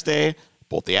out the next day,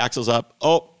 bolt the axles up.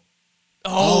 Oh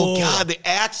God, the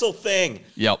axle thing.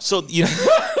 Yep. So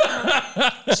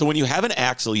so when you have an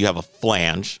axle, you have a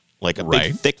flange, like a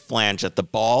big thick flange at the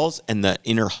balls and the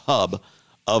inner hub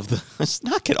of the let's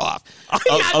knock it off. I'm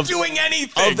not doing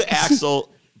anything of the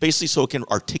axle, basically, so it can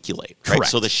articulate. Right,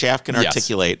 correct. so the shaft can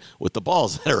articulate with the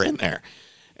balls that are in there,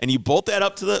 and you bolt that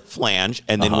up to the flange,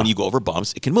 and then when you go over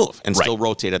bumps, it can move and still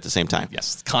rotate at the same time.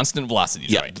 Yes, constant velocity.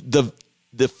 Yeah,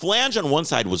 the flange on one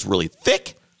side was really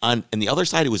thick, and the other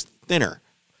side it was thinner.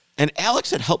 And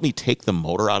Alex had helped me take the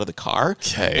motor out of the car,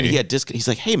 and he had he's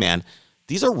like, "Hey man,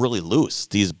 these are really loose,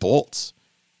 these bolts."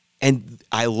 And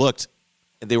I looked,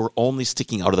 and they were only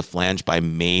sticking out of the flange by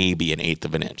maybe 1/8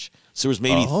 of an inch. So there was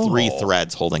maybe 3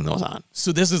 threads holding those on.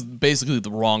 So this is basically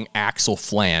the wrong axle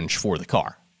flange for the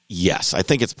car. Yes, I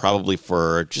think it's probably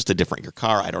for just a different year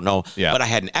car. I don't know. Yeah. But I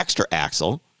had an extra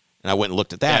axle, and I went and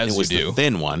looked at that, and it was the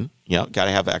thin one. You know, got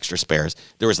to have extra spares.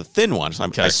 There was a thin one, so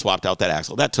I swapped out that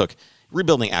axle. That took,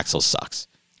 rebuilding axles sucks.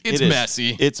 It's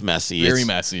messy. It's messy. Very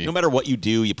messy. No matter what you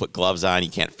do, you put gloves on, you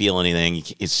can't feel anything.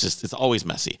 It's always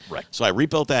messy. Right. So I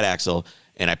rebuilt that axle,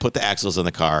 and I put the axles in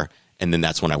the car, and then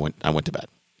that's when I went to bed.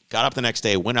 Got up the next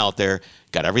day, went out there,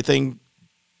 got everything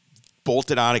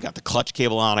bolted on. I got the clutch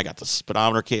cable on. I got the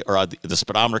speedometer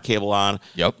cable on.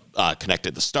 Yep.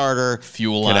 Connected the starter.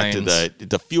 Fuel connected lines.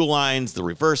 the fuel lines, the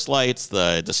reverse lights,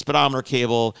 the speedometer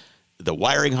cable, the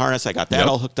wiring harness. I got that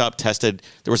all hooked up, tested.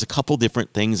 There was a couple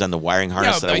different things on the wiring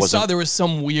harness that I wasn't. I saw there was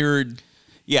some weird.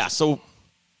 Yeah, so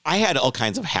I had all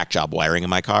kinds of hack job wiring in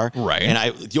my car. Right.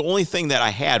 And the only thing that I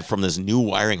had from this new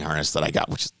wiring harness that I got,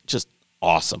 which is just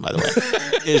awesome, by the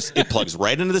way, is it plugs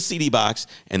right into the CD box,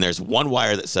 and there's one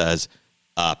wire that says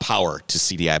power to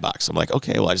CDI box. I'm like,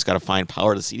 okay, well, I just got to find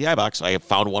power to the CDI box. So I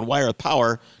found one wire with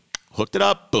power, hooked it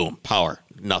up, boom, power.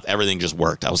 Nothing, everything just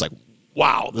worked. I was like,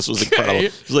 wow, this was incredible.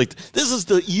 It was like, this is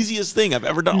the easiest thing I've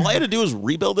ever done. All I had to do was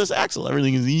rebuild this axle.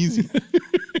 Everything is easy.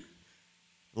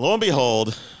 Lo and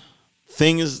behold,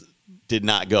 things did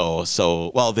not go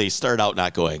so well. They started out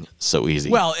not going so easy.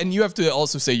 Well, and you have to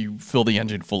also say you fill the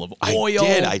engine full of oil.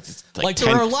 I did.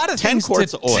 There are a lot of things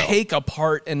to take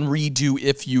apart and redo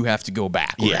if you have to go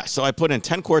back. Yeah, right? so I put in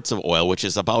 10 quarts of oil, which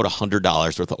is about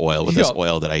 $100 worth of oil with this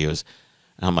oil that I use.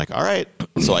 And I'm like, all right.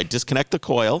 So I disconnect the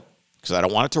coil because I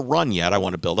don't want it to run yet. I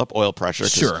want to build up oil pressure.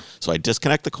 Sure. So I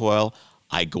disconnect the coil.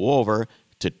 I go over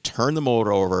to turn the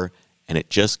motor over, and it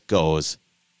just goes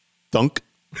thunk.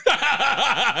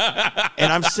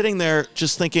 And I'm sitting there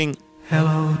just thinking,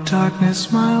 hello,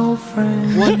 darkness, my old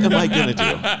friend. What am I going to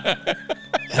do?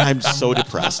 And I'm so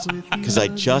depressed because I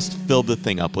just filled the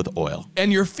thing up with oil.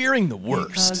 And you're fearing the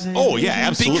worst. Oh, yeah,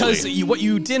 absolutely. Because what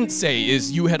you didn't say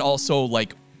is you had also,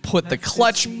 put the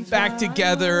clutch back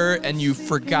together, and you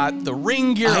forgot the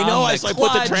ring gear. I know. I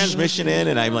put the transmission in,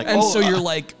 and I'm like, so you're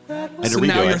like, so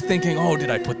now you're thinking,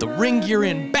 did I put the ring gear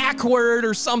in backward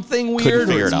or something weird,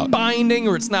 figure or it's it out. binding,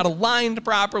 or it's not aligned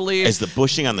properly? Is the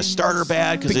bushing on the starter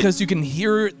bad? Because you can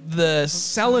hear the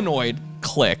solenoid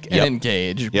click and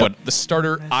engage, but the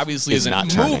starter obviously isn't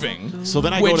not moving. Turning. So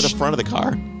then I go to the front of the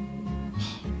car.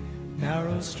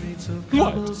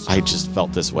 What? I just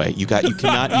felt this way. You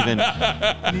cannot even.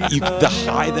 The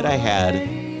high that I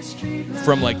had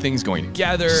from things going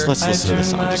together. Just let's listen to the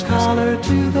song. I collar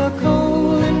to the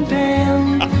cold and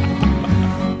damp.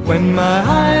 When my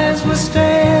eyes were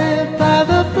stared by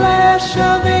the flash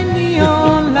of a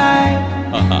neon light,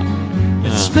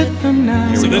 it split the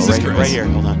night. So this is right here.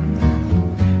 Hold on.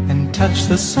 And touched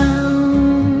the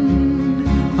sound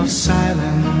of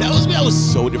silence. That was me. I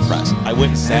was so depressed. I went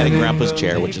and sat in Grandpa's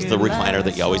chair, which is the recliner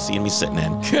that you always see me sitting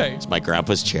in. Okay. It's my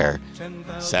grandpa's chair.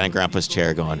 Sat in Grandpa's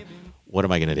chair going, what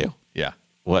am I going to do? Yeah.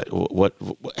 What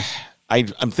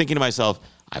I'm thinking to myself,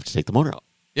 I have to take the motor out.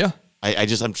 Yeah.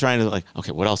 I'm trying to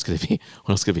okay, what else could it be?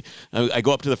 What else could it be? I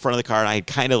go up to the front of the car, and I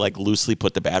kind of loosely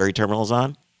put the battery terminals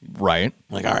on. Right.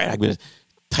 I'm like, all right, I'm going to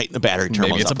tighten the battery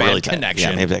terminals maybe it's up a bad really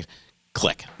connection. Yeah, maybe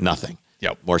click, nothing.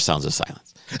 Yep. More sounds of silence.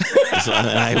 So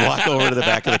then I walk over to the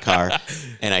back of the car,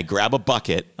 and I grab a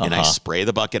bucket, and I spray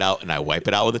the bucket out, and I wipe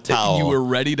it out with a towel. You were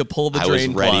ready to pull the drain I was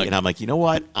ready, plug. and I'm like, you know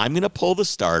what? I'm going to pull the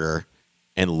starter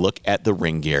and look at the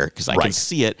ring gear because I can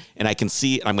see it, and I can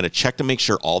see. I'm going to check to make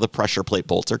sure all the pressure plate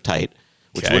bolts are tight,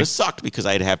 which would have sucked because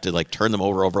I'd have to turn them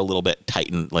over a little bit,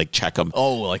 tighten, check them.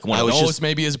 Oh, one of those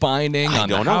maybe is binding on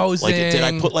the housing. Did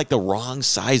I put the wrong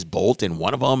size bolt in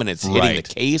one of them, and it's hitting the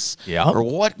case? Yeah. Or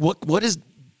what is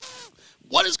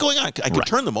going on? I could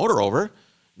turn the motor over,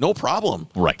 no problem.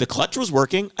 Right. The clutch was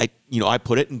working. I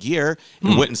put it in gear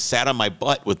and went and sat on my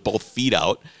butt with both feet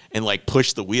out and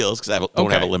pushed the wheels because I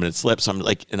don't have a limited slip. So I'm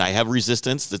and I have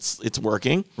resistance. It's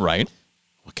working. Right.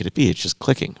 What could it be? It's just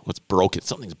clicking. What's broken?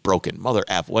 Something's broken. Mother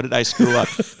F. What did I screw up?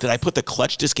 Did I put the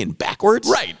clutch disc in backwards?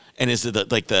 Right. And is it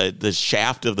the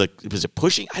shaft of was it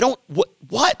pushing?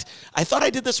 what? I thought I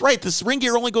did this right. This ring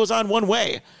gear only goes on one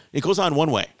way. It goes on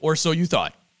one way. Or so you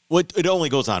thought. Well, it only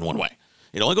goes on one way.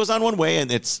 It only goes on one way,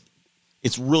 and it's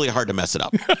really hard to mess it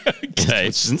up. Okay.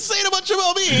 Which isn't saying much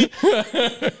about me.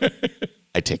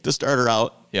 I take the starter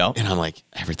out, and I'm like,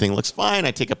 everything looks fine.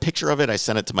 I take a picture of it. I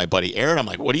send it to my buddy Aaron. I'm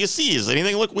like, what do you see? Does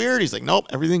anything look weird? He's like, nope,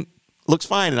 everything looks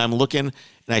fine. And I'm looking, and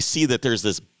I see that there's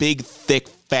this big, thick,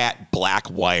 fat black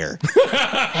wire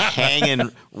hanging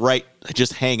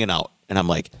out. And I'm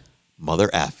like, mother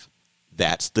F,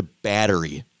 that's the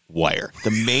battery wire,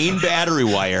 the main battery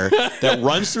wire that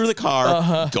runs through the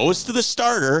car, goes to the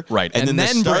starter, right, and then the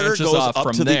starter goes off up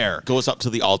from to there. goes up to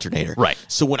the alternator, right.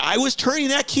 So when I was turning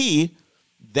that key,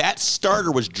 that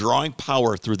starter was drawing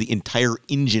power through the entire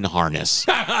engine harness.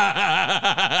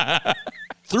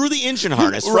 Through the engine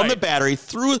harness, from the battery,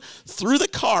 through the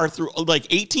car, through like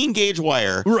 18 gauge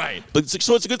wire. Right. But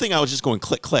so it's a good thing I was just going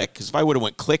click, click, because if I would have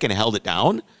went click and held it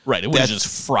down. Right, it would have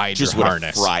just fried your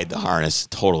harness. Fried the harness,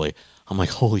 totally. I'm like,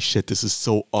 holy shit, this is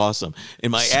so awesome.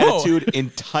 And my attitude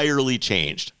entirely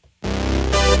changed. Yeah,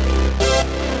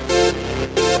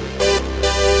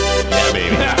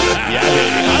 baby. Yeah,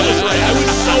 baby. I was right. I was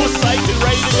so psyched and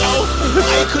ready to go.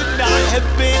 I could not have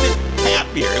been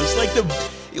happier.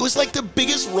 It was like the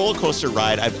biggest roller coaster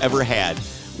ride I've ever had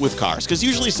with cars. Because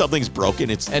usually something's broken.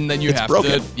 And then you have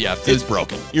broken. to it's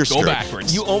broken. You're go screwed.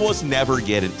 Backwards. You almost never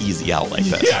get an easy out like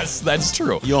this. Yes, that's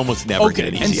true. You almost never get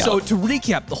an easy out. And so to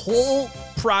recap, the whole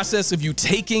process of you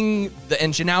taking the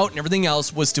engine out and everything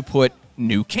else was to put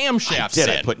new camshafts in.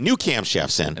 I put new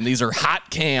camshafts in. And these are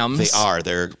hot cams. They are.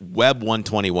 They're Web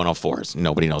 120 104s.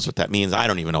 Nobody knows what that means. I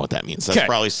don't even know what that means. That's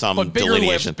probably some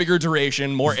delineation. Lift, bigger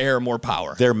duration, more air, more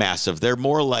power. They're massive. They're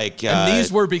more like... and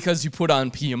these were because you put on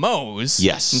PMOs.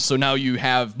 Yes. And so now you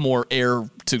have more air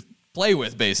to play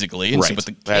with, basically. And right. so put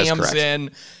the cams in.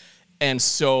 And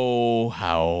so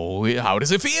how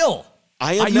does it feel?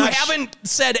 You haven't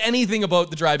said anything about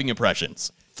the driving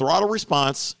impressions. Throttle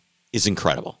response is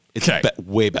incredible. It's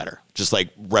way better. Just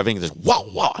like revving this,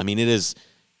 wow. I mean, it's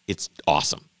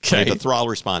awesome. Okay. The throttle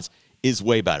response is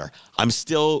way better. I'm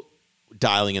still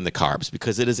dialing in the carbs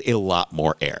because it is a lot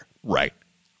more air. Right.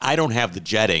 I don't have the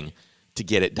jetting to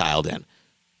get it dialed in.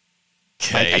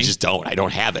 Okay. I just don't. I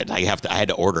don't have it. I had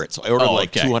to order it. So I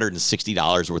ordered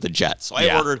 $260 worth of jets. So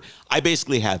I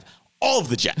basically have all of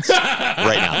the jets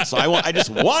right now. So I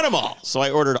just want them all. So I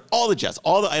ordered all the jets,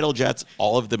 all the idle jets,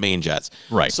 all of the main jets.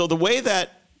 Right. So the way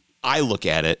that I look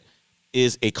at it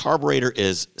is a carburetor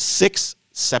is 6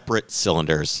 separate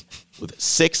cylinders with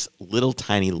 6 little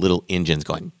tiny little engines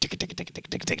going tick, tick, tick, tick,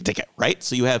 tick, tick, tick, right?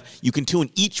 So you can tune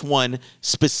each one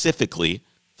specifically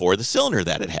for the cylinder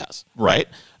that it has, right?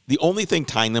 The only thing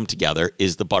tying them together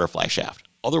is the butterfly shaft.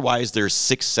 Otherwise, there's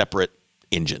 6 separate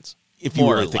engines. If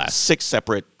you really think 6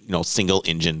 separate, single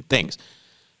engine things.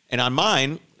 And on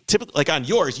mine, typically, like on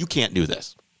yours, you can't do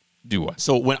this. Do what?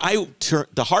 So when I turn,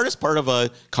 the hardest part of a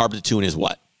carb to tune is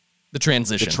what? The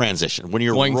transition. The transition. When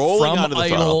you're going rolling from onto the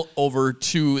idle throttle over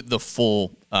to the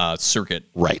full circuit.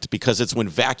 Right, because it's when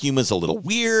vacuum is a little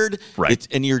weird. Right.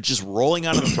 And you're just rolling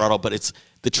onto the throttle, but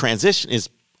the transition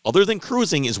is, other than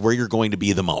cruising, is where you're going to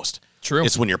be the most. True.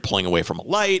 It's when you're pulling away from a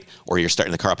light, or you're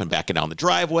starting the car up and backing down the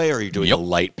driveway, or you're doing a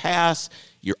light pass.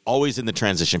 You're always in the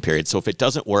transition period. So if it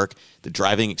doesn't work, the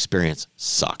driving experience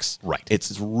sucks. Right.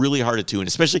 It's really hard to tune,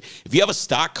 especially if you have a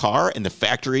stock car and the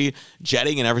factory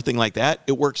jetting and everything like that.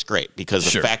 It works great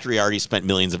because the factory already spent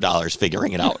millions of dollars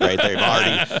figuring it out, right? They've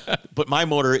already. But my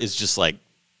motor is just like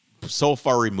so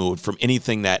far removed from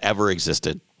anything that ever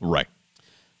existed. Right.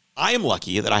 I am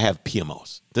lucky that I have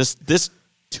PMOs. This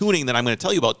tuning that I'm going to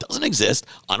tell you about doesn't exist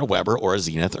on a Weber or a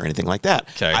Zenith or anything like that.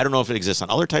 Okay. I don't know if it exists on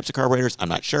other types of carburetors. I'm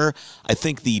not sure. I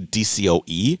think the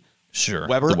DCOE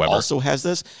Weber also has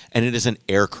this, and it is an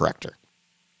air corrector.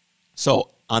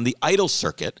 So on the idle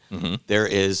circuit, there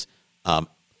is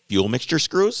fuel mixture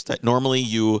screws that normally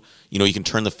you can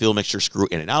turn the fuel mixture screw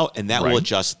in and out, and that will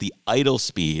adjust the idle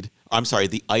speed.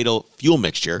 The idle fuel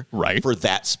mixture for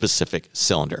that specific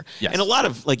cylinder. Yes. And a lot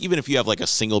of, even if you have a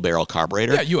single barrel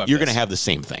carburetor, you're going to have the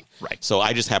same thing. Right. So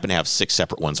I just happen to have 6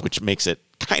 separate ones, which makes it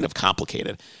kind of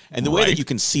complicated. And the way that you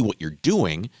can see what you're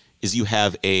doing is you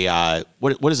have a,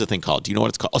 what is the thing called? Do you know what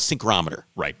it's called? A synchrometer.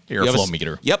 Right. Airflow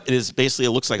meter. Yep. It is basically,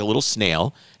 it looks like a little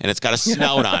snail, and it's got a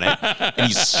snout on it, and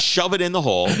you shove it in the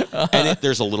hole, and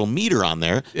there's a little meter on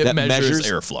there that measures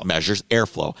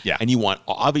airflow. Yeah. And you want,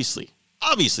 obviously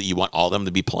you want all of them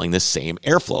to be pulling the same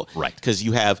airflow. Right. Because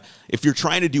if you're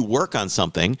trying to do work on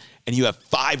something and you have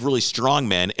 5 really strong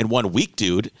men and 1 weak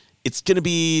dude, it's going to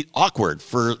be awkward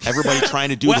for everybody trying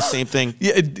to do the same thing.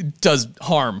 Yeah, it does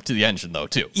harm to the engine, though,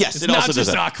 too. Yes, it's it not also just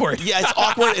does awkward. Yeah, it's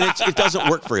awkward, and it doesn't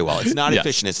work very well. It's not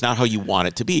efficient. It's not how you want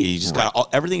it to be. You just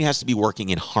got everything has to be working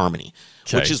in harmony,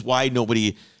 which is why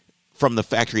nobody from the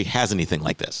factory has anything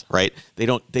like this, right? They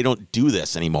don't do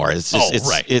this anymore. It's just,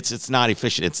 it's not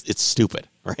efficient. It's stupid,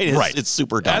 right? It's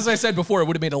super dumb. As I said before, it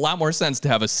would have made a lot more sense to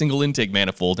have a single intake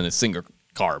manifold and a single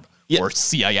carb. Or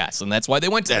CIS, and that's why they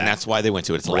went to And that's why they went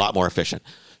to it. It's a lot more efficient.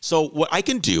 So what I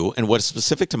can do, and what is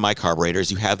specific to my carburetor,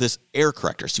 is you have this air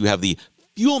corrector. So you have the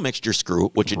fuel mixture screw,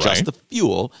 which adjusts the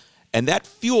fuel, and that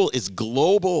fuel is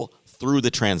global through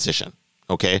the transition.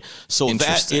 Okay? So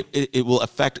that it will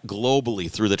affect globally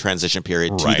through the transition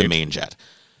period to the main jet.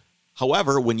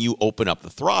 However, when you open up the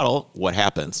throttle, what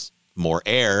happens? More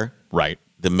air. Right.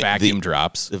 The vacuum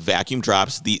drops. The vacuum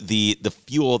drops. The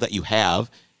fuel that you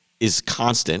have is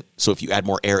constant. So if you add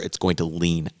more air, it's going to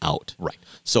lean out. Right.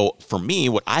 So for me,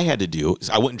 what I had to do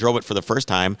is I went and drove it for the first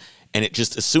time, and it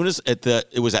just, as soon as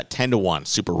it was at 10-1,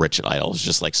 super rich at idle. It was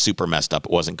just like super messed up.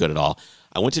 It wasn't good at all.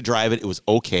 I went to drive it. It was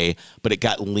okay, but it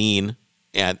got lean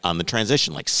on the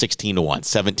transition, like 16-1,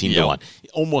 17-1,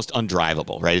 almost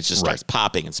undrivable, right? It just starts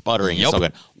popping and sputtering. It's so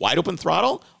good. Wide open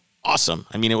throttle, awesome.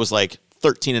 I mean, it was like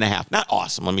 13.5. Not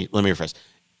awesome. Let me rephrase.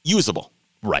 Usable.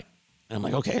 Right. And I'm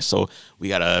like, okay, so we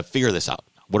got to figure this out.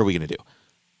 What are we going to do?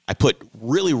 I put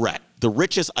the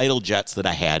richest idle jets that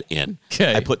I had in.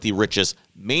 Okay. I put the richest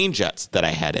main jets that I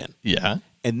had in. Yeah.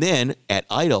 And then at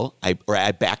idle, I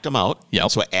backed them out.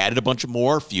 Yep. So I added a bunch of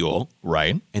more fuel.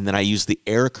 Right. And then I used the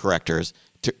air correctors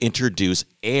to introduce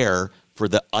air for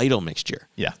the idle mixture.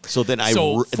 Yeah. So then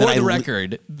for the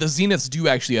record, the Zeniths do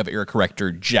actually have air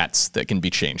corrector jets that can be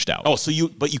changed out. Oh,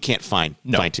 but you can't fine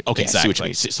tune. Okay, exactly. I see what you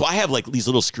mean. So I have like these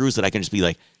little screws that I can just be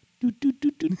like, and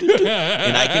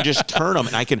I can just turn them,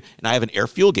 and I have an air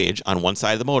fuel gauge on one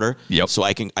side of the motor. Yep. So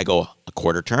I go a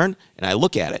quarter turn, and I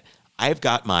look at it. I've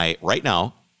got right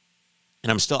now,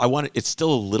 and it's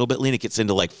still a little bit lean. It gets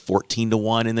into like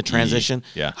 14-1 in the transition.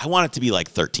 Yeah. I want it to be like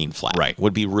 13 flat. Right.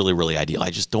 Would be really, really ideal.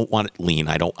 I just don't want it lean.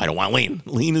 I don't want lean.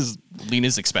 Lean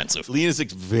is expensive. Lean is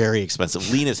very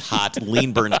expensive. Lean is hot.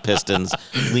 Lean burns pistons.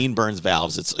 Lean burns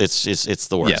valves. It's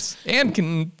the worst. Yes. And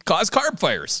can cause carb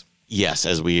fires. Yes,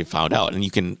 as we found out. And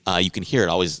you can hear it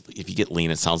always. If you get lean,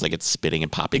 it sounds like it's spitting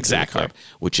and popping through the carb,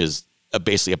 which is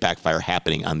basically a backfire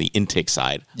happening on the intake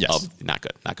side. Yes. Not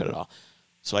good at all.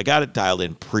 So I got it dialed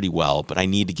in pretty well, but I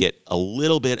need to get a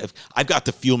little bit of. I've got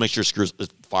the fuel mixture screws as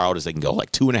far out as they can go,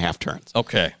 like 2.5 turns.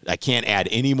 Okay. I can't add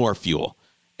any more fuel,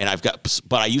 and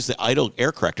but I use the idle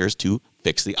air correctors to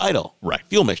fix the idle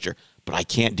fuel mixture. But I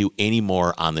can't do any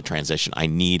more on the transition. I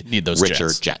need those richer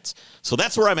jets. So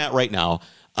that's where I'm at right now.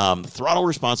 The throttle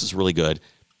response is really good.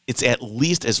 It's at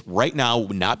least as right now,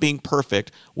 not being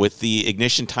perfect with the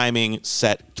ignition timing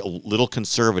set a little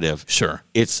conservative. Sure.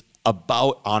 It's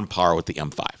about on par with the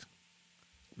M5.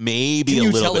 Maybe Can a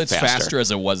you little tell bit it's faster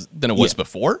than it was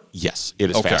before? Yes, it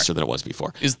is faster than it was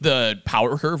before. Is the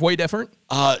power curve way different?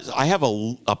 I have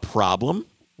a problem.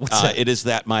 What's that? It is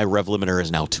that my rev limiter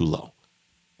is now too low.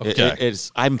 Okay.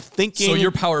 I'm thinking. So your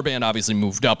power band obviously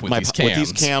moved up with these cams. With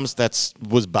these cams,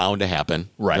 was bound to happen.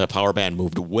 Right. The power band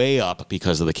moved way up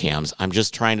because of the cams. I'm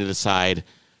just trying to decide.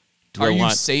 Are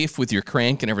you safe with your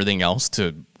crank and everything else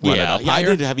to run it up higher?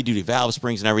 I did heavy duty valve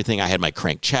springs and everything. I had my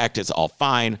crank checked. It's all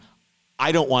fine.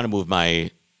 I don't want to move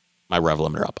my rev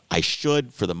limiter up. I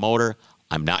should for the motor.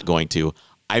 I'm not going to.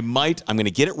 I'm going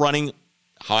to get it running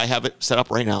how I have it set up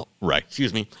right now. Right.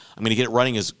 Excuse me. I'm going to get it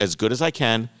running as good as I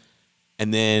can.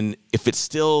 And then if it's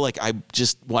still like I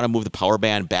just want to move the power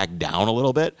band back down a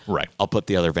little bit, I'll put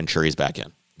the other Venturis back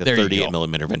in. The 38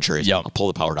 millimeter Venturis. Yep. I'll pull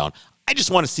the power down. I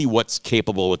just want to see what's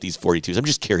capable with these 42s. I'm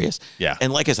just curious. Yeah.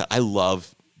 And like I said, I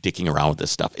love dicking around with this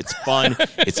stuff. It's fun.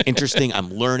 It's interesting. I'm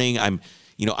learning.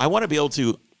 I want to be able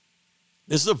to.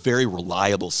 This is a very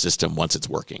reliable system once it's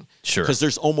working. Sure. Because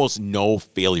there's almost no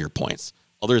failure points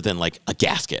other than like a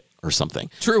gasket or something.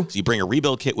 True. So you bring a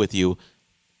rebuild kit with you.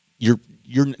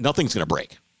 Nothing's going to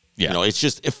break. Yeah. It's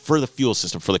just for the fuel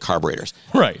system, for the carburetors.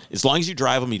 Right. As long as you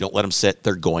drive them, you don't let them sit,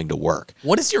 they're going to work.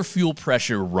 What is your fuel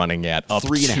pressure running at?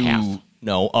 3.5.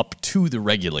 No, up to the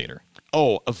regulator.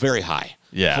 Oh, very high.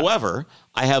 Yeah. However,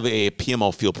 I have a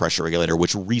PMO fuel pressure regulator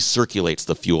which recirculates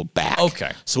the fuel back.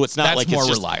 Okay. So it's not more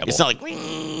reliable. It's not like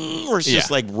where it's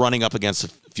just like running up against a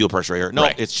fuel pressure regulator. No,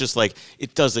 it's just like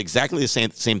it does exactly the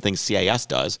same thing CIS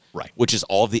does. Right. Which is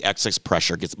all of the excess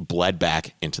pressure gets bled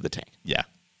back into the tank. Yeah.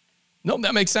 No,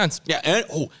 that makes sense. Yeah. And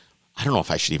I don't know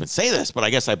if I should even say this, but I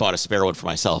guess I bought a spare one for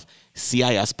myself.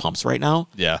 CIS pumps right now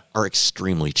are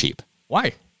extremely cheap.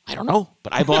 Why? I don't know,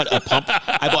 but I bought a pump.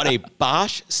 I bought a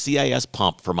Bosch CIS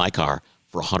pump for my car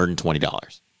for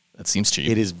 $120. That seems cheap.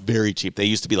 It is very cheap. They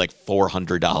used to be like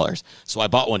 $400. So I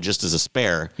bought one just as a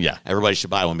spare. Yeah. Everybody should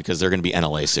buy one because they're going to be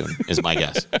NLA soon, is my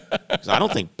guess. 'Cause I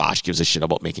don't think Bosch gives a shit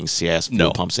about making CIS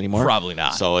fuel pumps anymore. Probably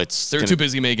not. So they're too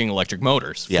busy making electric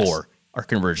motors for our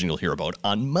conversion you'll hear about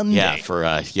on Monday.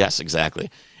 Yeah, yes,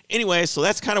 exactly. Anyway, so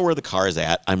that's kind of where the car is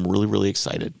at. I'm really, really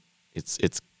excited. It's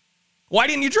Why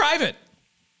didn't you drive it?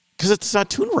 because it's not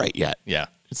tuned right yet. Yeah.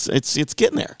 It's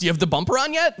getting there. Do you have the bumper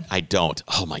on yet? I don't.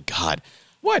 Oh my God.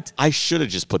 What? I should have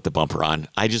just put the bumper on.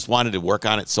 I just wanted to work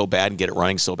on it so bad and get it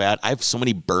running so bad. I have so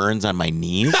many burns on my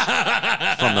knees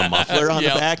from the muffler on the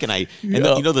back, and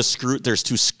the screw. There's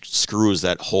two screws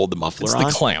that hold the muffler on.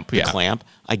 The clamp. The clamp.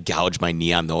 I gouged my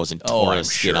knee on those and tore the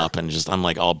skin up, and I'm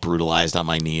like all brutalized on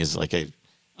my knees. It's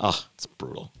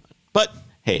brutal. But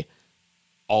hey,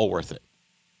 all worth it.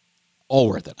 All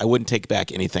worth it. I wouldn't take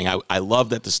back anything. I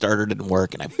love that the starter didn't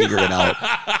work and I figured it out.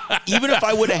 Even if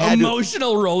I would have had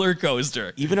emotional roller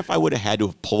coaster. Even if I would have had to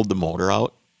have pulled the motor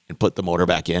out and put the motor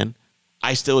back in,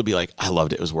 I still would be like, I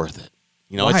loved it. It was worth it.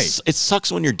 You know, it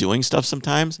sucks when you're doing stuff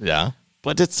sometimes. Yeah.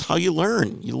 But it's how you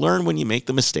learn. You learn when you make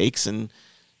the mistakes and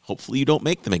hopefully you don't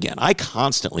make them again. I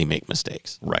constantly make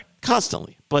mistakes. Right.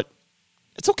 Constantly. But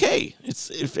it's okay.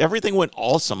 If everything went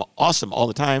awesome all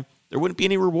the time, there wouldn't be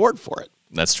any reward for it.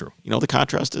 That's true. You know, the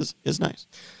contrast is nice.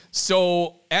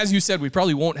 So, as you said, we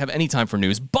probably won't have any time for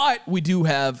news, but we do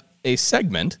have a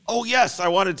segment. Oh, yes. I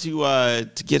wanted to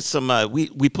get some...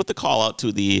 we put the call out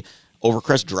to the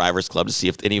Overcrest Drivers Club to see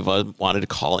if any of us wanted to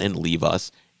call and leave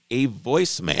us a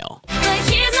voicemail.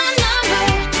 Here's my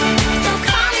number, so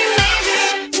call me later.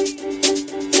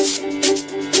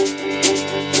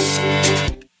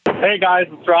 Hey guys,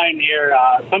 it's Ryan here.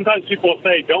 Sometimes people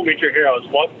say don't meet your heroes.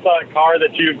 What's the car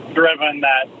that you've driven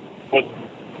that was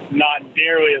not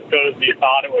nearly as good as you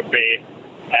thought it would be?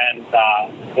 And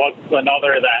what's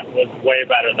another that was way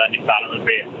better than you thought it would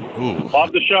be? Ooh.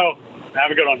 Love the show.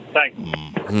 Have a good one. Thanks.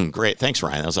 Great. Thanks,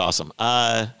 Ryan. That was awesome.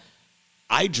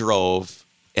 I drove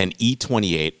an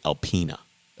E28 Alpina.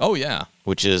 Oh, yeah.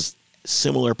 Which is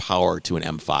similar power to an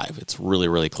M5. It's really,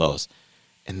 really close.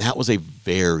 And that was a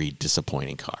very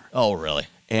disappointing car. Oh, really?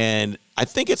 And I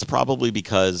think it's probably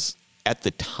because at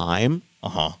the time,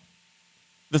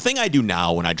 the thing I do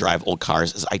now when I drive old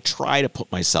cars is I try to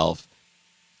put myself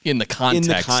in the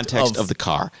context of the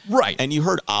car. Right. And you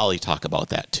heard Ollie talk about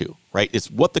that too, right? It's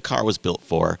what the car was built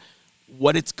for,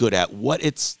 what it's good at, what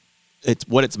its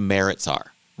merits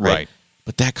are. Right.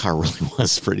 But that car really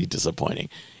was pretty disappointing.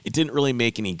 It didn't really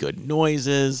make any good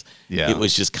noises. Yeah. It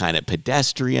was just kind of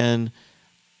pedestrian.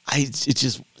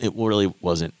 It really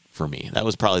wasn't for me. That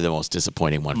was probably the most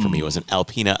disappointing one for me. Was an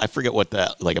Alpina. I forget what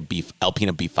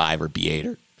Alpina B5 or B8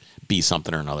 or B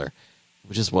something or another.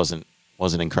 It just wasn't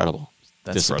incredible.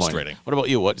 That's frustrating. What about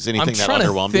you? Is anything that I'm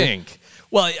underwhelmed trying to think.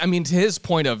 Well, I mean, to his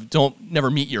point of never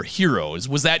meet your heroes.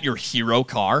 Was that your hero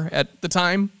car at the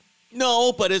time?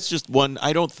 No, but it's just one.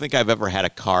 I don't think I've ever had a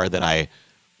car that I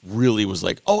really was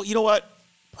like, oh, you know what?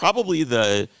 Probably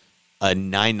a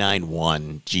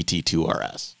 991 GT2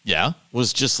 RS. Yeah.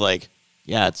 Was just like,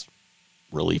 yeah, it's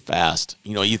really fast.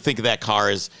 You know, you think of that car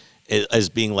as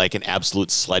being like an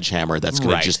absolute sledgehammer that's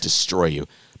going to just destroy you.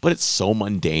 But it's so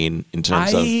mundane in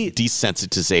terms of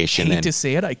desensitization. I hate to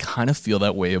say it, I kind of feel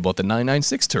that way about the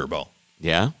 996 Turbo.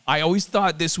 Yeah? I always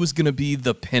thought this was going to be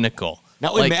the pinnacle.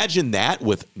 Now imagine that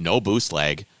with no boost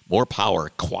lag, more power,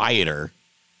 quieter.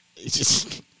 It's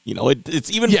just... You know,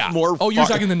 it's even more... Oh, you're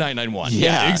talking the 991.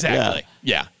 Yeah, exactly.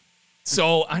 Yeah.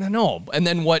 So, I don't know. And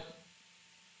then what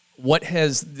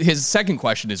has... His second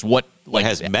question is what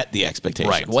has met the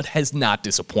expectations. Right. What has not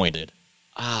disappointed?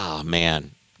 Ah,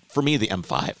 man. For me, the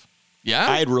M5. Yeah?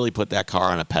 I had really put that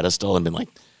car on a pedestal and been like,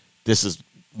 this is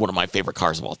one of my favorite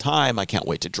cars of all time. I can't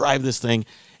wait to drive this thing.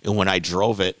 And when I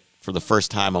drove it for the first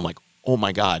time, I'm like, oh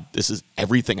my God, this is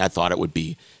everything I thought it would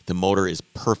be. The motor is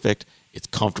perfect. It's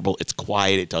comfortable. It's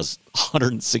quiet. It does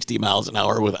 160 miles an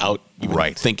hour without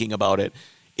even thinking about it.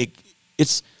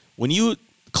 It's when you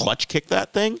clutch kick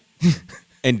that thing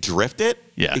and drift it,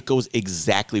 it goes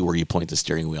exactly where you point the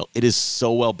steering wheel. It is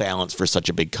so well balanced for such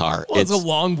a big car. Well, it's a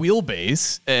long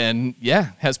wheelbase and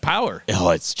has power.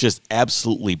 Oh, it's just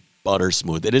absolutely butter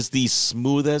smooth. It is the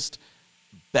smoothest,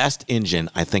 best engine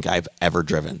I think I've ever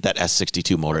driven. That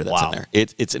S62 motor that's in there.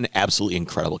 It's an absolutely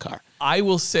incredible car. I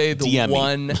will say the DM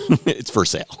one... It's for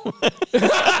sale.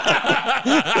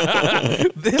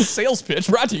 This sales pitch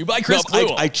brought to you by Chris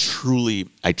Cluel. I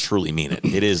truly mean it.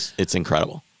 It's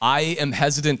incredible. I am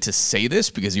hesitant to say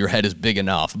this because your head is big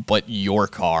enough, but your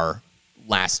car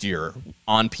last year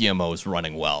on PMOs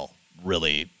running well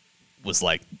really was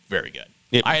like very good.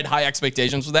 Yep. I had high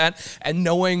expectations for that, and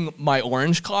knowing my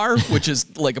orange car, which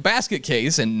is like a basket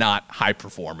case and not high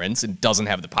performance and doesn't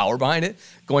have the power behind it,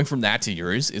 going from that to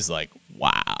yours is like,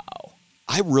 wow.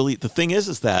 The thing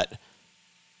is that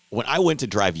when I went to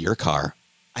drive your car,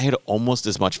 I had almost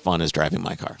as much fun as driving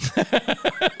my car.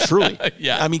 Truly.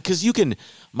 Yeah. I mean, because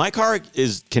my car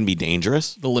can be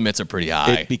dangerous. The limits are pretty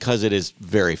high. Because it is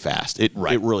very fast. It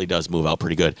really does move out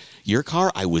pretty good. Your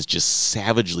car, I was just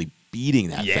savagely beating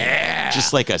that thing.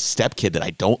 Just like a step kid that I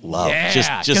don't love.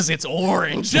 Yeah, because it's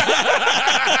orange. I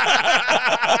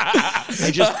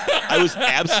was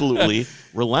absolutely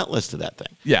relentless to that thing.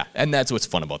 Yeah, and that's what's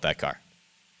fun about that car.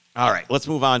 All right, let's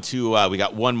move on to, we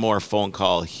got one more phone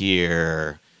call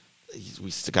here. We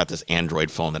still got this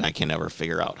Android phone that I can never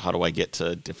figure out. How do I get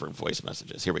to different voice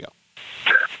messages? Here we go.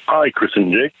 Hi, Chris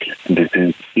and Jake. This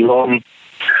is Elon.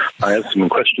 I have some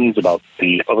questions about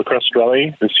the Overcrest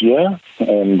Rally this year,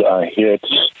 and I hear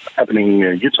it's happening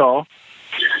near Utah.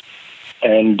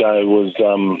 And I was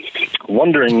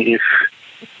wondering if,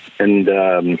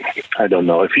 I don't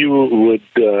know, if you would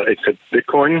accept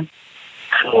Bitcoin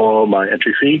for my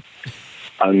entry fee.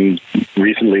 I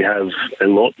recently have a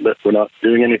lot that we're not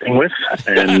doing anything with,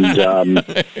 and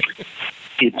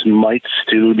it might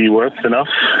still be worth enough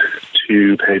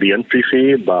to pay the entry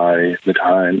fee by the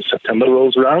time September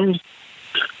rolls around.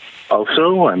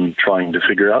 Also, I'm trying to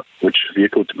figure out which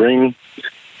vehicle to bring,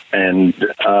 and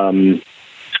I was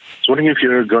wondering if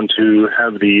you're going to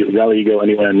have the rally go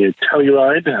anywhere near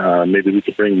Telluride. Maybe we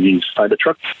could bring the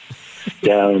Cybertruck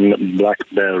down Black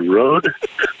Bear Road.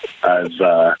 I've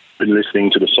been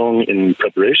listening to the song in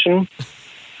preparation.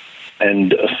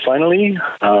 And finally,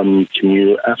 can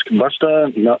you ask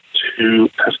Busta not to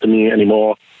pester me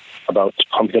anymore about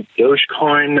pumping up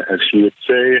Dogecoin, as he would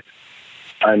say?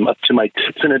 I'm up to my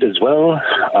tits in it as well.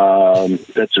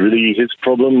 That's really his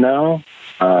problem now.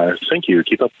 Thank you.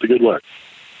 Keep up the good work.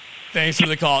 Thanks for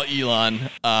the call, Elon.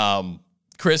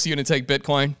 Chris, you going to take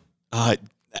Bitcoin?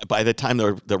 By the time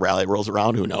the rally rolls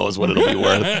around, who knows what it'll be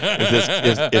worth.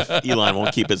 If Elon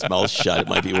won't keep his mouth shut, it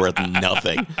might be worth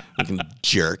nothing. Fucking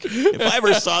jerk. If I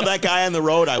ever saw that guy on the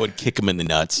road, I would kick him in the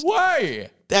nuts.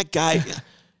 Why? That guy.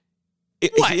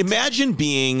 Imagine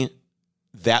being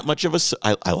that much of a...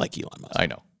 I like Elon Musk. I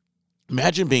know.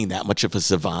 Imagine being that much of a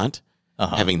savant,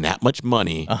 having that much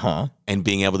money, and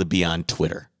being able to be on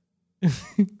Twitter.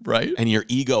 Right? And your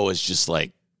ego is just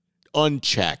like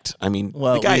unchecked. I mean,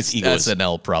 well, the guy's ego is...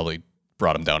 SNL probably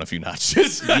brought him down a few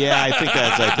notches. Yeah, I think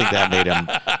that made him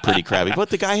pretty crabby. But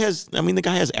the guy has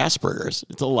Asperger's.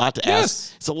 It's a lot to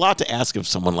ask. It's a lot to ask of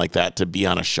someone like that to be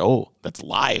on a show that's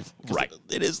live. Right.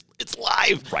 It's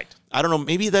live. Right. I don't know.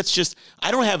 Maybe that's just,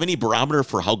 I don't have any barometer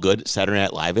for how good Saturday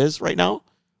Night Live is right now.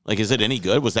 Like, is it any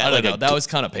good? Was that I don't know. That was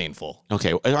kind of painful.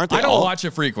 Okay. Aren't they I don't watch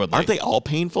it frequently. Aren't they all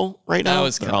painful right now?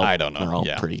 I don't know. They're all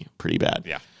pretty bad.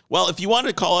 Yeah. Well, if you want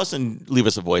to call us and leave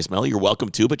us a voicemail, you're welcome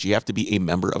to, but you have to be a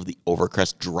member of the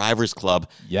Overcrest Drivers Club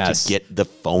to get the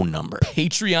phone number.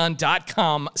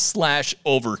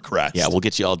 Patreon.com/Overcrest. Yeah, we'll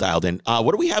get you all dialed in.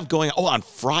 What do we have going? Oh, on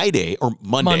Friday or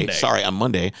Monday. Sorry, on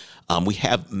Monday, we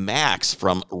have Max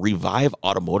from Revive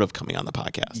Automotive coming on the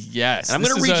podcast. Yes. And I'm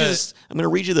going to read you this. I'm going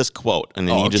to read you this quote, and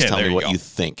then you can just tell me what you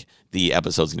think the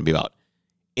episode's going to be about.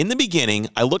 In the beginning,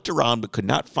 I looked around but could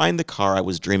not find the car I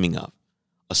was dreaming of.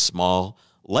 A small,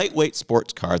 lightweight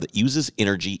sports car that uses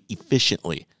energy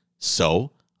efficiently.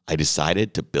 So I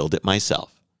decided to build it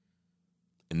myself.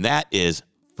 And that is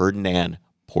Ferdinand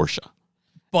Porsche.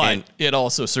 But it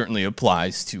also certainly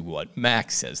applies to what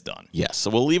Max has done. Yes. So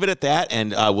we'll leave it at that,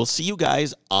 and we'll see you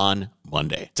guys on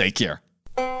Monday. Take care.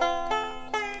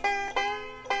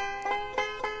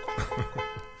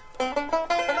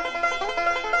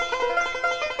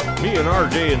 Me and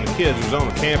RJ and the kids was on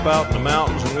a camp out in the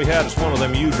mountains, and we had us one of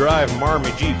them U-Drive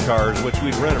Army Jeep cars, which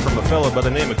we'd rented from a fella by the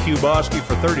name of Kubosky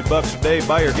for $30 a day.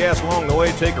 Buy your gas along the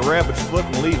way, take a rabbit's foot,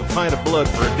 and leave a pint of blood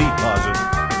for a deposit.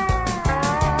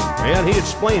 And he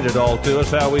explained it all to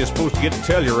us, how we were supposed to get to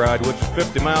Telluride, which is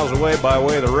 50 miles away by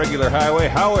way of the regular highway.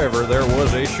 However, there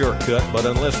was a shortcut, but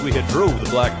unless we had drove the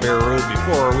Black Bear Road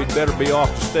before, we'd better be off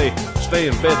to stay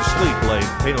in bed to sleep late.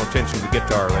 Pay no attention to the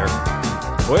guitar there.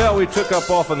 Well, we took up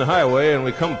off on the highway, and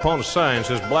we come upon a sign that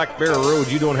says, Black Bear Road,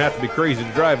 you don't have to be crazy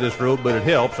to drive this road, but it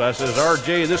helps. I says,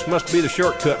 RJ, this must be the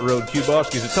shortcut road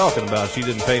Kubosky's talking about. She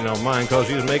didn't pay no mind, because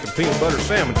she was making peanut butter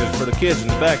sandwiches for the kids in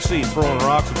the back seat, throwing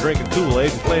rocks and drinking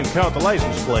Kool-Aid and playing count the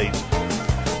license plates.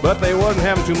 But they wasn't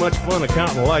having too much fun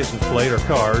counting the license plate or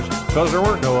cars, because there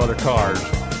weren't no other cars.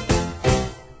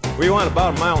 We went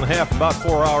about a mile and a half, about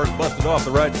 4 hours, busted off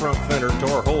the right front fender,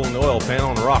 tore a hole in the oil pan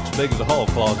on the rocks big as a hall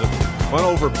closet. Went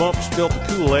over a bump, spilt the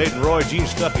Kool-Aid, and Roy Jean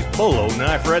stuck his bolo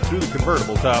knife right through the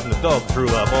convertible top, and the dog threw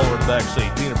up all over the back seat.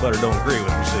 Peanut butter don't agree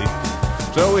with me, see?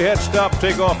 So we had to stop and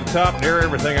take off the top and air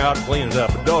everything out and clean it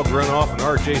up. The dog run off, and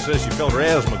RJ says she felt her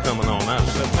asthma coming on. I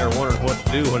was sitting there wondering what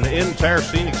to do when the entire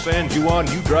scenic San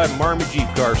Juan U-Drive Marmy Jeep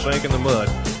car sank in the mud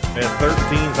at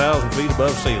 13,000 feet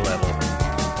above sea level.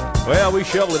 Well, we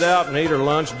shoveled it out and ate our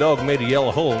lunch. The dog made a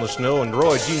yellow hole in the snow, and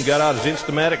Roy Jean got out his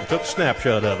Instamatic and took a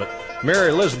snapshot of it. Mary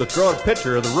Elizabeth drawed a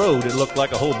picture of the road. It looked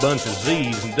like a whole bunch of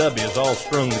Z's and W's all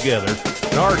strung together.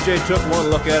 And RJ took one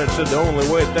look at it and said the only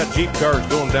way that Jeep car is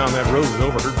going down that road is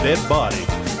over her dead body.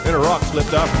 Then a rock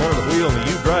slipped out from under the wheel, and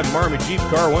the U-Drive Marmy Jeep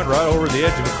car went right over the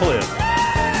edge of a cliff.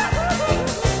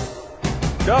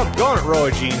 Doggone it,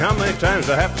 Roy Jean. How many times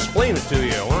do I have to explain it to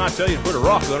you? When I tell you to put a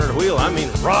rock under the wheel, I mean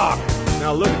rock.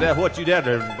 Now look at that. What you'd have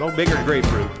to no bigger than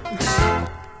grapefruit.